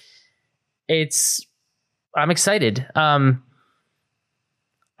it's I'm excited. I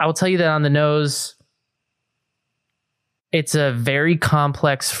will tell you that on the nose, it's a very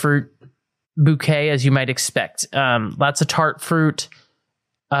complex fruit bouquet, as you might expect. Lots of tart fruit.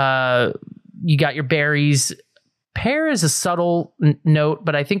 You got your berries. Pear is a subtle note,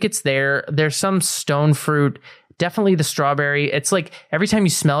 but I think it's there. There's some stone fruit, definitely the strawberry. It's like every time you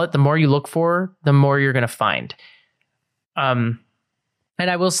smell it, the more you look for, the more you're going to find. And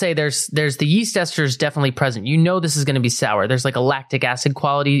I will say there's the yeast esters definitely present. You know this is going to be sour. There's like a lactic acid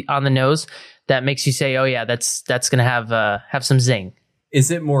quality on the nose that makes you say, oh yeah, that's going to have some zing.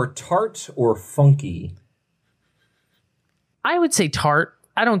 Is it more tart or funky? I would say tart.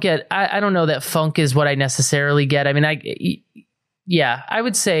 I don't know that funk is what I necessarily get. I mean, I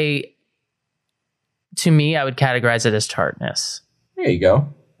would say, to me, I would categorize it as tartness. There you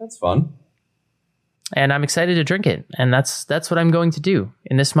go. That's fun. And I'm excited to drink it. And that's what I'm going to do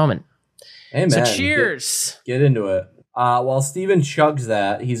in this moment. Amen. So cheers. Get into it. While Steven chugs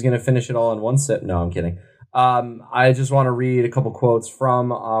that, he's going to finish it all in one sip. No, I'm kidding. I just want to read a couple quotes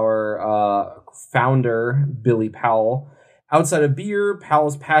from our founder, Billy Powell. Outside of beer,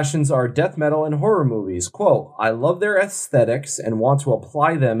 Powell's passions are death metal and horror movies. Quote, I love their aesthetics and want to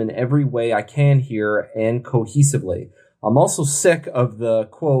apply them in every way I can here and cohesively. I'm also sick of the,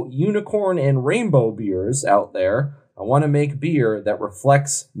 quote, unicorn and rainbow beers out there. I want to make beer that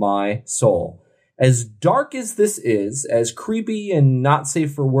reflects my soul. as dark as this is, as creepy and not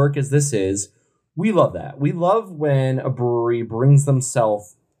safe for work as this is, we love that. We love when a brewery brings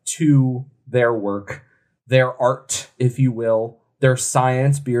themselves to their work, their art, if you will, their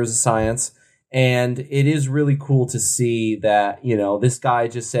science. Beer is a science. And it is really cool to see that, you know, this guy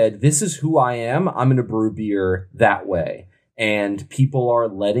just said, this is who I am. I'm going to brew beer that way. And people are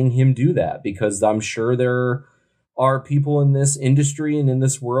letting him do that because I'm sure there are people in this industry and in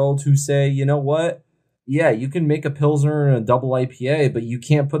this world who say, you know what? Yeah, you can make a Pilsner and a double IPA, but you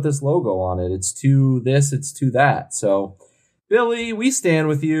can't put this logo on it. It's to this, it's to that. So, Billy, we stand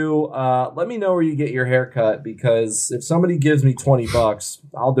with you. Let me know where you get your haircut, because if somebody gives me $20,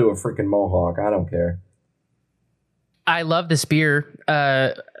 I'll do a freaking mohawk. I don't care. I love this beer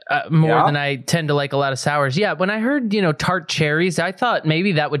more than I tend to like a lot of sours. Yeah, when I heard, you know, tart cherries, I thought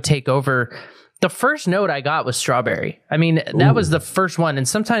maybe that would take over. The first note I got was strawberry. I mean, that was the first one, and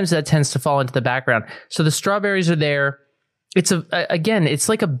sometimes that tends to fall into the background. So the strawberries are there. It's again, it's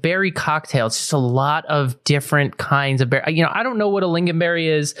like a berry cocktail. It's just a lot of different kinds of berry. You know, I don't know what a lingonberry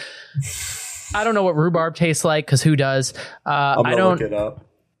is. I don't know what rhubarb tastes like, because who does? I'm gonna look it up.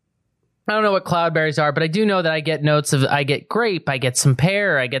 I don't know what cloudberries are, but I do know that I get notes of, I get grape, I get some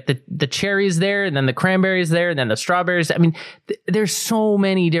pear, I get the cherries there, and then the cranberries there, and then the strawberries. I mean, there's so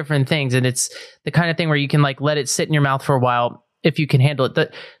many different things, and it's the kind of thing where you can like let it sit in your mouth for a while if you can handle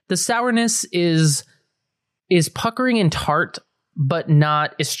it. The sourness is puckering and tart, but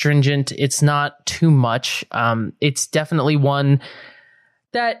not astringent. It's not too much. It's definitely one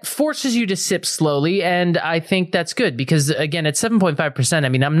that forces you to sip slowly, and I think that's good because, again, at 7.5%, I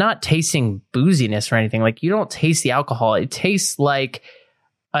mean, I'm not tasting booziness or anything. Like, you don't taste the alcohol. It tastes like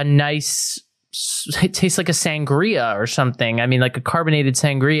it tastes like a sangria or something. I mean, like a carbonated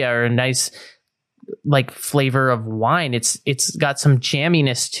sangria or a nice, like, flavor of wine. It's got some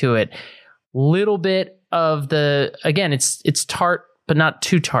jamminess to it. Little bit of it's tart, but not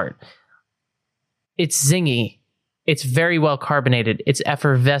too tart. It's zingy. It's very well carbonated. It's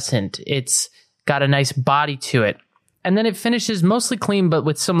effervescent. It's got a nice body to it. And then it finishes mostly clean, but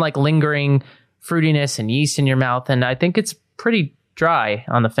with some like lingering fruitiness and yeast in your mouth. And I think it's pretty dry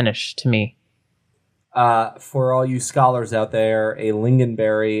on the finish to me. For all you scholars out there, a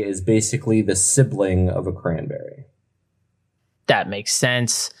lingonberry is basically the sibling of a cranberry. That makes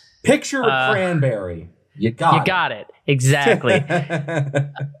sense. Picture a cranberry. You got it. Exactly.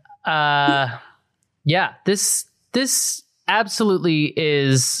 Yeah, this absolutely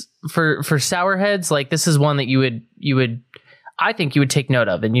is for sour heads. Like, this is one that you would I think you would take note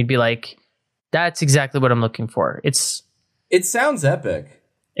of, and you'd be like, that's exactly what I'm looking for. It sounds epic.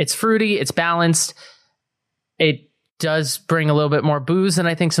 It's fruity, it's balanced. It does bring a little bit more booze than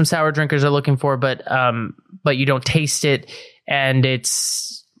I think some sour drinkers are looking for, but you don't taste it, and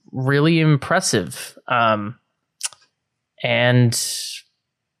it's really impressive. And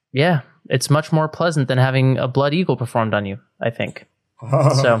yeah, it's much more pleasant than having a blood eagle performed on you, I think.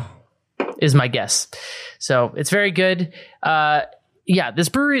 So, is my guess. So, it's very good. Yeah, this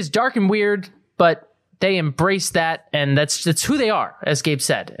brewery is dark and weird, but they embrace that, and that's who they are, as Gabe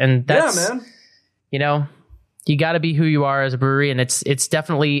said. And that's, yeah, man. You know, you got to be who you are as a brewery, and it's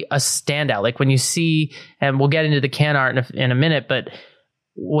definitely a standout. Like, when you see, and we'll get into the can art in a minute, but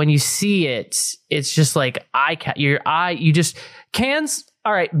when you see it, it's just like cans.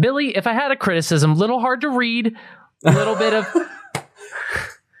 All right, Billy, if I had a criticism, little hard to read, a little bit of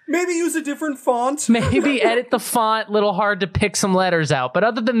maybe use a different font. Maybe edit the font, little hard to pick some letters out. But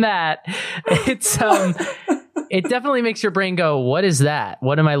other than that, it's it definitely makes your brain go, what is that?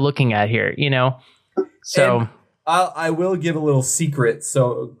 What am I looking at here? You know? So I will give a little secret,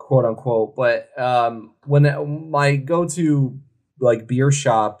 so quote unquote, but when my go-to like beer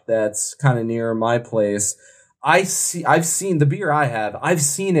shop that's kind of near my place, I've seen the beer I've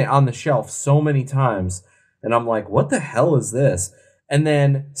seen it on the shelf so many times, and I'm like, what the hell is this? And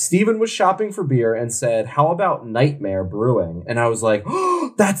then Steven was shopping for beer and said, how about Nightmare Brewing? And I was like,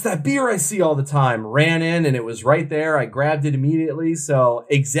 oh, that's that beer I see all the time. Ran in and it was right there. I grabbed it immediately. So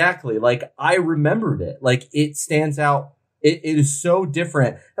exactly, like, I remembered it. Like, it stands out. It is so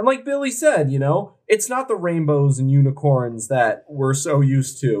different. And like Billy said, you know, it's not the rainbows and unicorns that we're so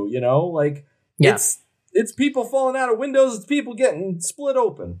used to, you know, like, yeah. It's people falling out of windows. It's people getting split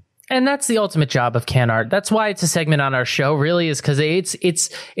open. And that's the ultimate job of can art. That's why it's a segment on our show, really, is because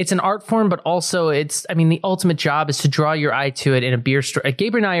it's an art form, but also the ultimate job is to draw your eye to it in a beer store.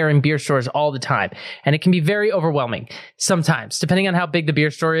 Gabe and I are in beer stores all the time, and it can be very overwhelming sometimes. Depending on how big the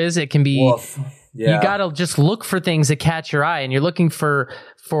beer store is, it can be, yeah. You got to just look for things that catch your eye, and you're looking for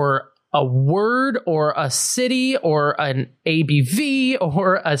a word or a city or an ABV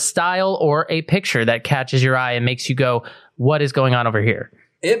or a style or a picture that catches your eye and makes you go, what is going on over here?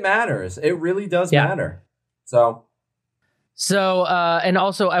 It matters. It really does matter. So, and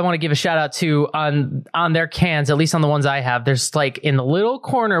also I want to give a shout out to on their cans, at least on the ones I have, there's like in the little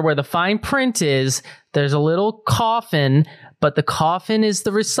corner where the fine print is, there's a little coffin, but the coffin is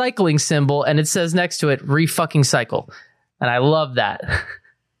the recycling symbol and it says next to it, re-fucking cycle. And I love that.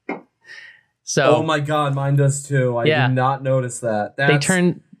 So, oh my God, mine does too. I did not notice that. They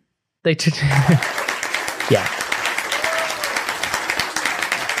turn, yeah.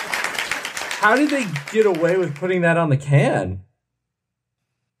 How did they get away with putting that on the can?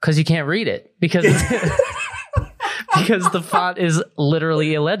 Because you can't read it. Because because the font is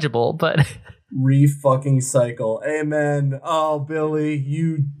literally illegible. But re-fucking cycle. Amen. Oh, Billy,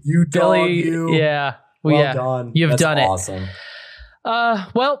 you dog, you. Yeah. Well done. You've done it. Awesome.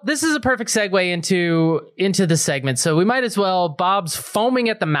 Well, this is a perfect segue into the segment. So we might as well. Bob's foaming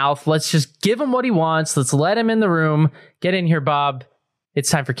at the mouth. Let's just give him what he wants. Let's let him in the room. Get in here, Bob.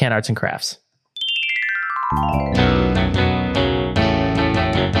 It's time for Can Arts and Crafts.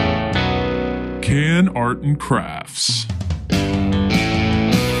 Can Art and Crafts.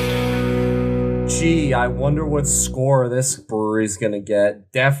 Gee, I wonder what score this brewery's going to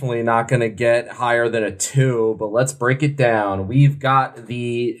get. Definitely not going to get higher than a 2, but let's break it down. We've got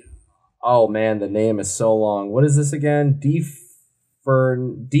the... Oh, man, the name is so long. What is this again?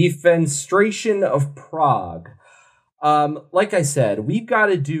 Defenstration of Prague. Like I said, we've got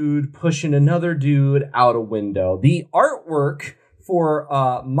a dude pushing another dude out a window. The artwork for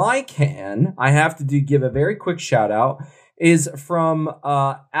my can, I have to give a very quick shout out, is from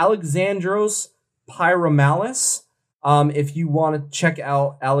Alexandros Pyromalis. If you want to check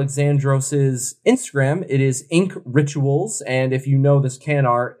out Alexandros's Instagram, it is Ink Rituals. And if you know this can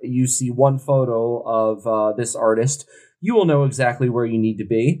art, you see one photo of this artist, you will know exactly where you need to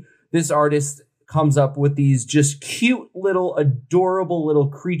be. This artist comes up with these just cute little adorable little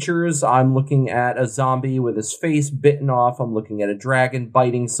creatures. I'm looking at a zombie with his face bitten off. I'm looking at a dragon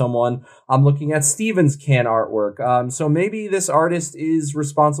biting someone. I'm looking at Steven's can artwork. So maybe this artist is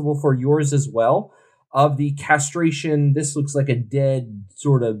responsible for yours as well. Of the castration, this looks like a dead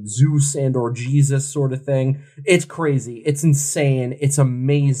sort of Zeus and or Jesus sort of thing. It's crazy. It's insane. It's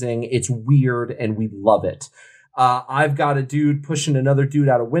amazing. It's weird, and we love it. I've got a dude pushing another dude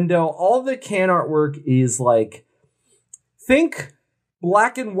out a window. All the can artwork is like, think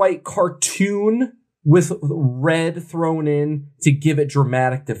black and white cartoon with red thrown in to give it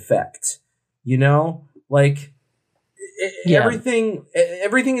dramatic effect. You know, like everything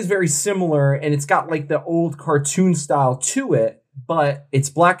is very similar, and it's got like the old cartoon style to it, but it's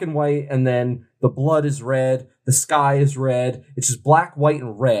black and white, and then the blood is red, the sky is red. It's just black, white,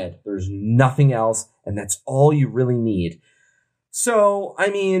 and red. There's nothing else. And that's all you really need. So,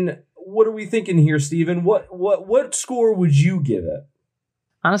 I mean, what are we thinking here, Steven? What score would you give it?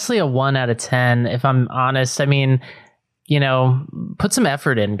 Honestly, a 1 out of 10, if I'm honest. I mean, you know, put some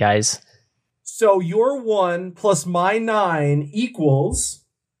effort in, guys. So your 1 plus my 9 equals...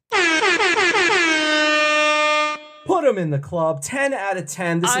 Put them in the club. 10 out of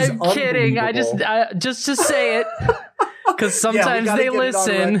 10. This is unbelievable. I'm kidding. I just to say it. Because sometimes they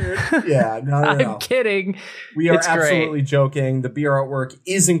listen. Yeah, no. I'm kidding. We are absolutely joking. The beer artwork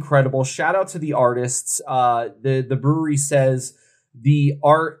is incredible. Shout out to the artists. The brewery says the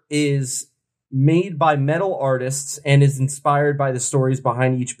art is made by metal artists and is inspired by the stories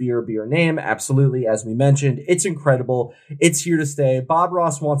behind each beer name. Absolutely, as we mentioned, it's incredible. It's here to stay. Bob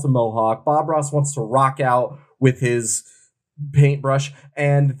Ross wants a mohawk. Bob Ross wants to rock out with his paintbrush,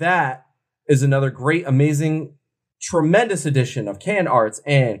 and that is another great, amazing, tremendous edition of Can Arts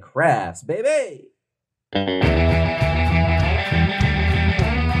and Crafts, baby.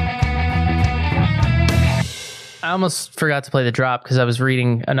 I almost forgot to play the drop because I was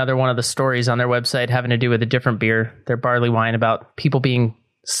reading another one of the stories on their website having to do with a different beer, their barley wine, about people being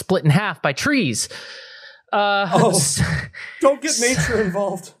split in half by trees. Don't get nature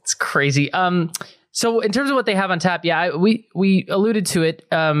involved. It's crazy. So in terms of what they have on tap, we alluded to it,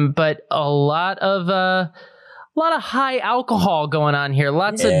 but a lot of high alcohol going on here.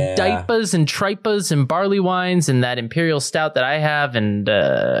 Lots of dipas and tripas and barley wines and that imperial stout that I have. And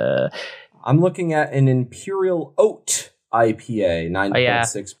I'm looking at an Imperial Oat IPA,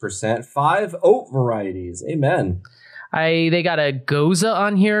 9.6%, 5 oat varieties. Amen. They got a Goza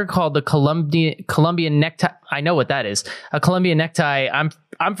on here called the Colombian Necktie. I know what that is. A Colombian Necktie.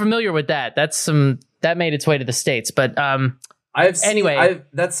 I'm familiar with that. That made its way to the States, but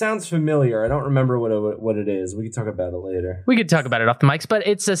That sounds familiar. I don't remember what it is. We can talk about it later. We could talk about it off the mics, but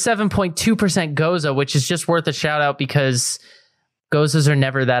it's a 7.2% Goza, which is just worth a shout out because Gozas are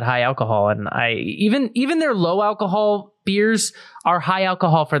never that high alcohol, and even their low alcohol beers are high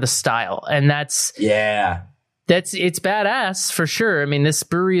alcohol for the style, and it's badass for sure. I mean, this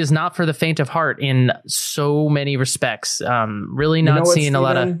brewery is not for the faint of heart in so many respects. Really not seeing a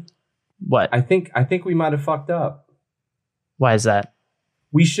lot of what. I think we might have fucked up. Why is that?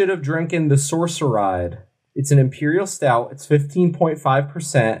 We should have drinking the Sorceride. It's an Imperial Stout. It's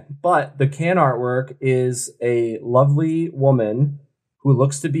 15.5%, but the can artwork is a lovely woman who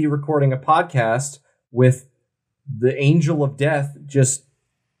looks to be recording a podcast with the Angel of Death just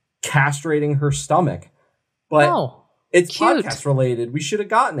castrating her stomach. But it's cute. Podcast related. We should have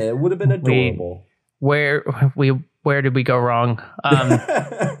gotten it. It would have been adorable. Where did we go wrong?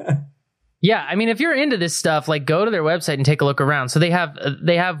 Yeah, I mean, if you're into this stuff, like go to their website and take a look around. So they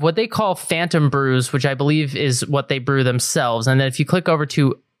have what they call phantom brews, which I believe is what they brew themselves. And then if you click over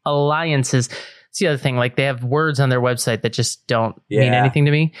to alliances, it's the other thing. Like they have words on their website that just don't mean anything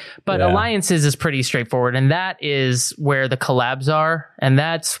to me. But alliances is pretty straightforward, and that is where the collabs are, and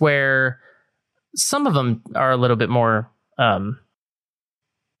that's where some of them are a little bit more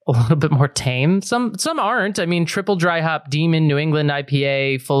tame. Some aren't. I mean, triple dry hop Demon New England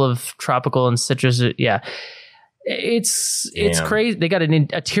IPA full of tropical and citrus. Yeah. It's crazy. They got a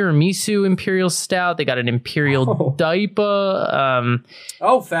tiramisu Imperial Stout. They got an Imperial Daipa.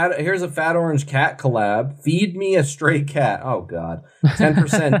 Here's a Fat Orange Cat collab. Feed me a stray cat. Oh God.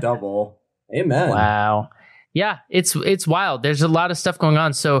 10% double. Amen. Wow. Yeah, it's wild. There's a lot of stuff going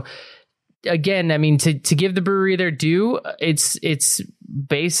on. So again, I mean, to give the brewery their due, it's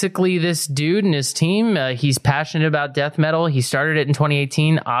basically this dude and his team. He's passionate about death metal. He started it in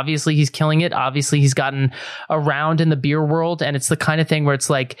 2018. Obviously, he's killing it. Obviously, he's gotten around in the beer world, and it's the kind of thing where it's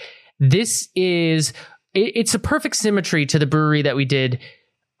like, it's a perfect symmetry to the brewery that we did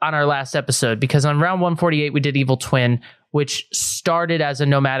on our last episode, because on round 148, we did Evil Twin, which started as a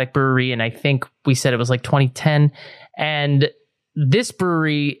nomadic brewery, and I think we said it was like 2010. And this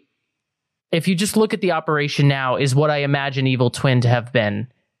brewery, if you just look at the operation now, is what I imagine Evil Twin to have been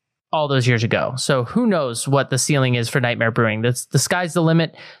all those years ago. So who knows what the ceiling is for Nightmare Brewing. The sky's the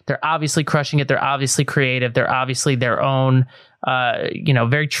limit. They're obviously crushing it. They're obviously creative. They're obviously their own,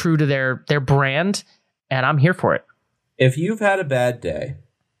 very true to their brand. And I'm here for it. If you've had a bad day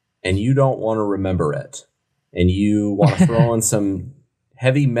and you don't want to remember it, and you want to throw in some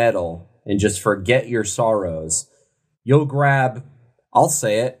heavy metal and just forget your sorrows, you'll grab, I'll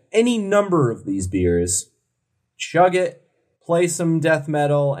say it, any number of these beers, chug it, play some death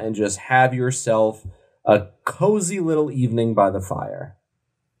metal, and just have yourself a cozy little evening by the fire.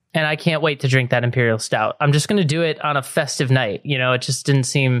 And I can't wait to drink that Imperial Stout. I'm just going to do it on a festive night. You know, it just didn't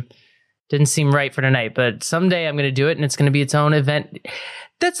seem right for tonight, but someday I'm going to do it, and it's going to be its own event.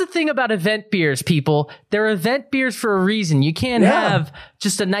 That's the thing about event beers, people. They're event beers for a reason. You can't have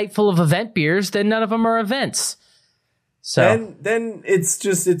just a night full of event beers, then none of them are events. So then it's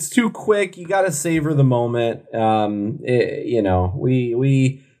too quick. You got to savor the moment.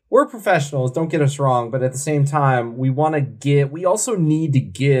 We're professionals, don't get us wrong, but at the same time, we also need to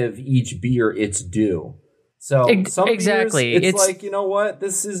give each beer its due. So some exactly, beers, it's like, you know what,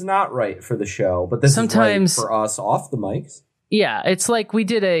 this is not right for the show, but this is right for us off the mics. Yeah, it's like we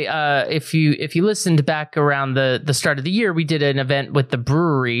did if you listened back around the start of the year, we did an event with the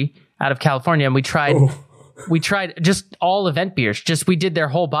brewery out of California, and we tried just all event beers. We did their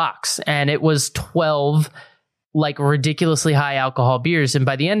whole box, and it was 12 like ridiculously high alcohol beers. And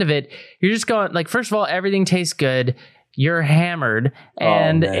by the end of it, you're just going like, first of all, everything tastes good. You're Hammered,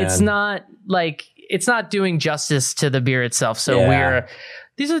 and it's not doing justice to the beer itself. So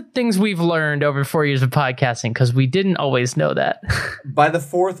these are things we've learned over 4 years of podcasting, because we didn't always know that. By the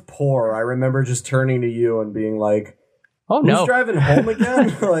fourth pour, I remember just turning to you and being like, "Oh no, who's driving home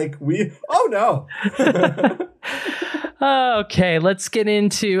again?" Oh no. Okay, let's get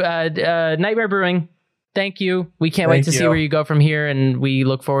into Nightmare Brewing. Thank you. We can't wait to see where you go from here, and we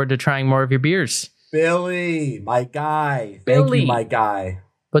look forward to trying more of your beers. Billy, my guy. Thank you, my guy.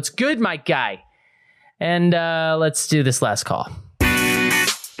 What's good, my guy? And let's do this last call.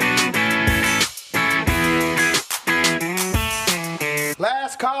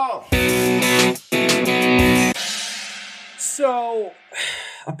 Last call. So,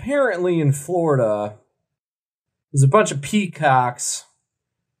 apparently in Florida, there's a bunch of peacocks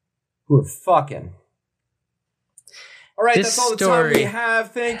who are fucking. All right, that's all the time we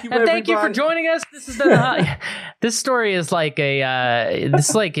have. Thank you, and everybody. Thank you for joining us. This has been this story is like a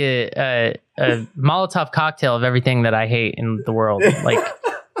Molotov cocktail of everything that I hate in the world, like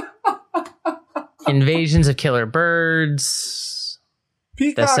invasions of killer birds,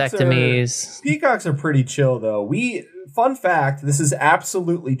 vasectomies. Peacocks are pretty chill, though. Fun fact, this is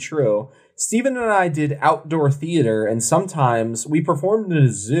absolutely true. Steven and I did outdoor theater, and sometimes we performed in a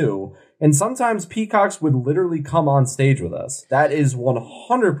zoo, and sometimes peacocks would literally come on stage with us. That is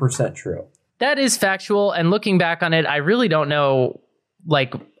 100% true. That is factual, and looking back on it, I really don't know,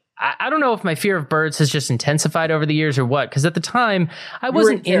 like, I don't know if my fear of birds has just intensified over the years or what, because at the time, I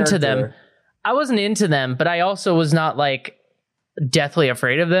wasn't into them. But I also was not, like, deathly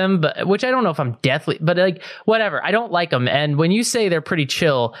afraid of them, but which I don't know if I'm deathly, but like whatever. I don't like them. And when you say they're pretty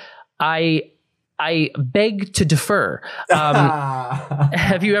chill, I beg to defer.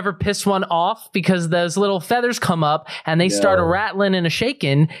 Have you ever pissed one off because those little feathers come up and they start a rattling and a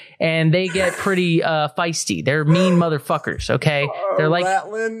shaking and they get pretty feisty. They're mean motherfuckers. Okay, they're like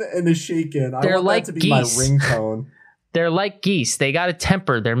rattling and a shaking. They're want like that to be geese. My ringtone. They're like geese. They got a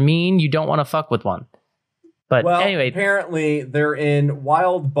temper. They're mean. You don't want to fuck with one. But anyway, apparently they're in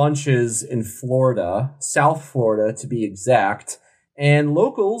wild bunches in Florida, South Florida to be exact, and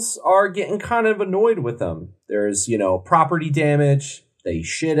locals are getting kind of annoyed with them. There's, property damage, they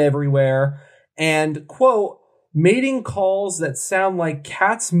shit everywhere, and, quote, mating calls that sound like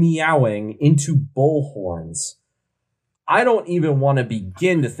cats meowing into bullhorns. I don't even want to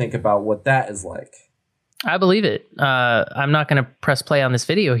begin to think about what that is like. I believe it. I'm not going to press play on this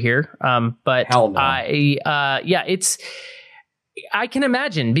video here, but hell no. I can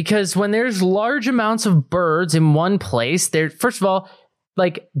imagine, because when there's large amounts of birds in one place, they're, first of all,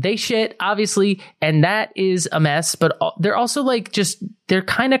 like, they shit, obviously, and that is a mess, but they're also like they're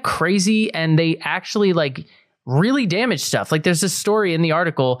kind of crazy, and they actually like really damage stuff. Like, there's this story in the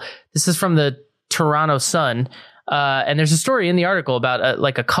article. This is from the Toronto Sun. And there's a story in the article about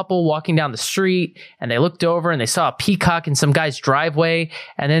like a couple walking down the street, and they looked over and they saw a peacock in some guy's driveway.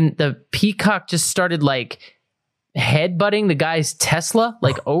 And then the peacock just started like headbutting the guy's Tesla,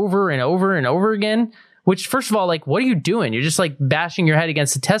 like over and over and over again, which, first of all, like, what are you doing? You're just like bashing your head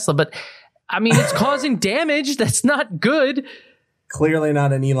against the Tesla. But I mean, it's causing damage. That's not good. Clearly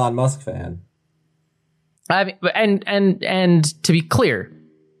not an Elon Musk fan. I mean, and to be clear,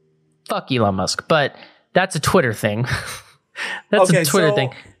 fuck Elon Musk, but that's a Twitter thing. That's a Twitter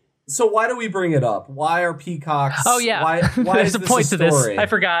thing. So why do we bring it up? Why are peacocks? Oh yeah, why there's is a point to this. I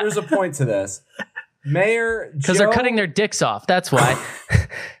forgot. There's a point to this. Mayor, because they're cutting their dicks off. That's why.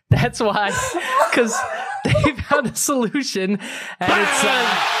 That's why. Because they found a solution, and it's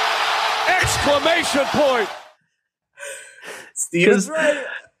exclamation point. Steve's right.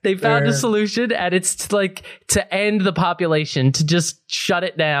 They found a solution, and it's like to end the population, to just shut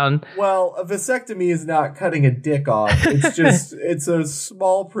it down. Well, a vasectomy is not cutting a dick off. It's just it's a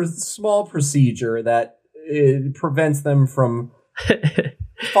small procedure that prevents them from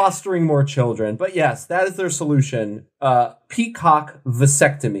fostering more children. But yes, that is their solution. Peacock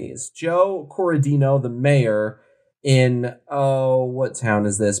vasectomies. Joe Corradino, the mayor in what town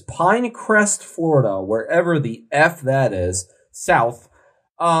is this? Pinecrest, Florida, wherever the F that is, south.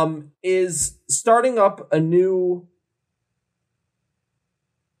 Is starting up a new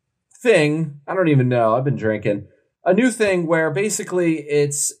thing. I don't even know. I've been drinking. A new thing where basically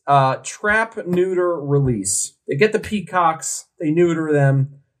it's trap, neuter, release. They get the peacocks, they neuter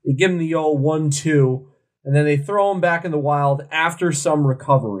them, they give them the old 1-2, and then they throw them back in the wild after some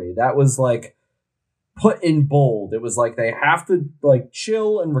recovery. That was like put in bold. It was like they have to like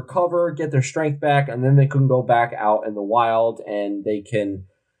chill and recover, get their strength back, and then they can go back out in the wild, and they can,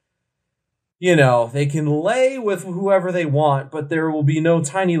 they can lay with whoever they want, but there will be no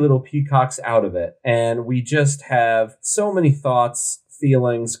tiny little peacocks out of it. And we just have so many thoughts,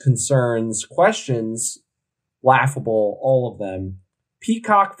 feelings, concerns, questions, laughable, all of them.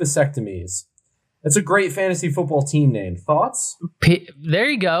 Peacock vasectomies. That's a great fantasy football team name. Thoughts? There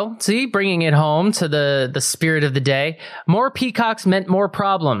you go. See, bringing it home to the spirit of the day. More peacocks meant more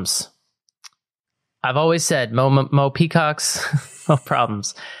problems. I've always said, mo peacocks, no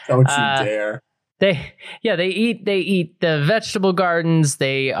problems. Don't you dare. They eat the vegetable gardens.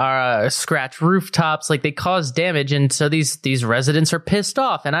 They scratch rooftops. Like, they cause damage, and so these residents are pissed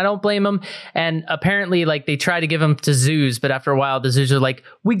off, and I don't blame them. And apparently, like, they try to give them to zoos, but after a while, the zoos are like,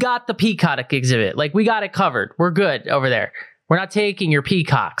 "We got the peacock exhibit. Like, we got it covered. We're good over there. We're not taking your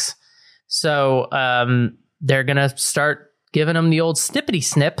peacocks." So they're gonna start giving them the old snippety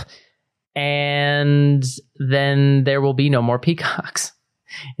snip, and then there will be no more peacocks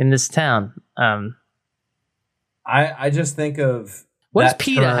in this town. I just think of what does that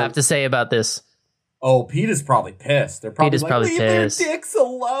PETA term. have to say about this? Oh, PETA's probably pissed. They're probably PETA's like, probably leave pissed. their dicks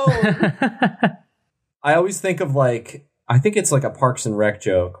alone. I always think of like, I think it's like a Parks and Rec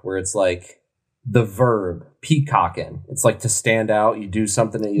joke where it's like the verb peacocking. It's like to stand out. You do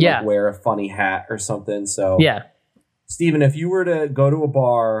something that you like wear a funny hat or something. So yeah. Steven, if you were to go to a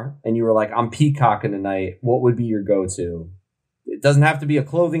bar and you were like, I'm peacocking tonight, what would be your go-to? It doesn't have to be a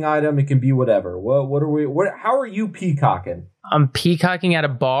clothing item. It can be whatever. How are you peacocking? I'm peacocking at a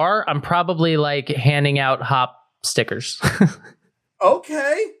bar. I'm probably like handing out hop stickers.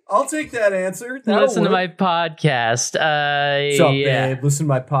 Okay, I'll take that answer. Listen to my podcast. What's up, babe? Listen to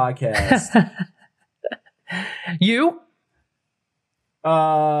my podcast. You?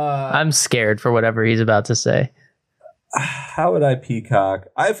 I'm scared for whatever he's about to say. How would I peacock?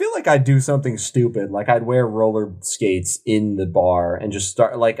 I feel like I'd do something stupid. Like I'd wear roller skates in the bar and just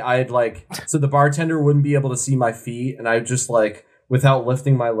start so the bartender wouldn't be able to see my feet, and I'd just like, without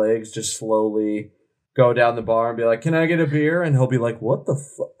lifting my legs, just slowly go down the bar and be like, can I get a beer? And he'll be like, what the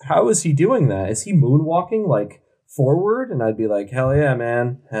fuck? How is he doing that? Is he moonwalking like forward? And I'd be like, hell yeah,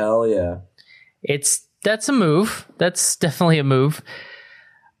 man. Hell yeah. That's a move. That's definitely a move.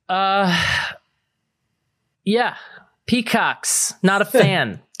 Yeah. Peacocks. Not a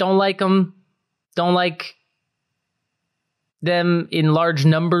fan. Don't like them. Don't like them in large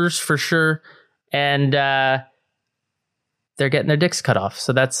numbers for sure. And, they're getting their dicks cut off.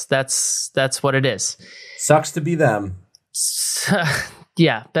 So that's what it is. Sucks to be them.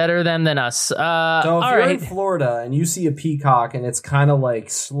 Yeah, better them than us. So if you're in Florida and you see a peacock and it's kind of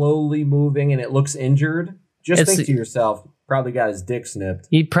like slowly moving and it looks injured, just think to yourself, probably got his dick snipped.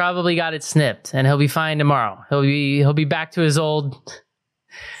 He probably got it snipped, and he'll be fine tomorrow. He'll be back to his old.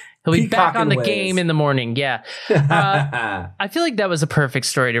 He'll be back on the game in the morning. Yeah. I feel like that was a perfect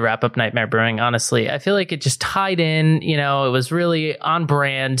story to wrap up Nightmare Brewing, honestly. I feel like it just tied in, it was really on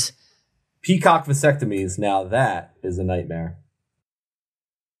brand. Peacock vasectomies. Now that is a nightmare.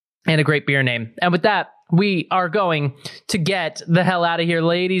 And a great beer name. And with that, we are going to get the hell out of here,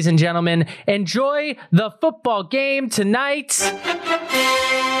 ladies and gentlemen. Enjoy the football game tonight.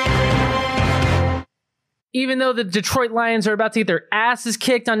 Even though the Detroit Lions are about to get their asses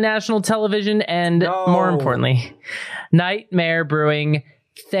kicked on national television, and more importantly, Nightmare Brewing,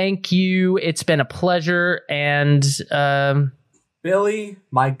 thank you. It's been a pleasure. And Billy,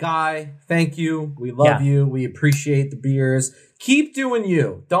 my guy, thank you. We love you. We appreciate the beers. Keep doing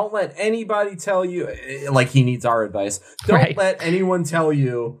you. Don't let anybody tell you, like he needs our advice. Don't let anyone tell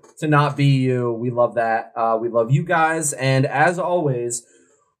you to not be you. We love that. We love you guys. And as always,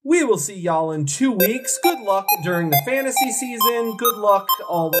 we will see y'all in 2 weeks. Good luck during the fantasy season. Good luck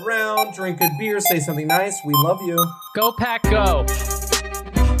all around. Drink good beer. Say something nice. We love you. Go Pack Go.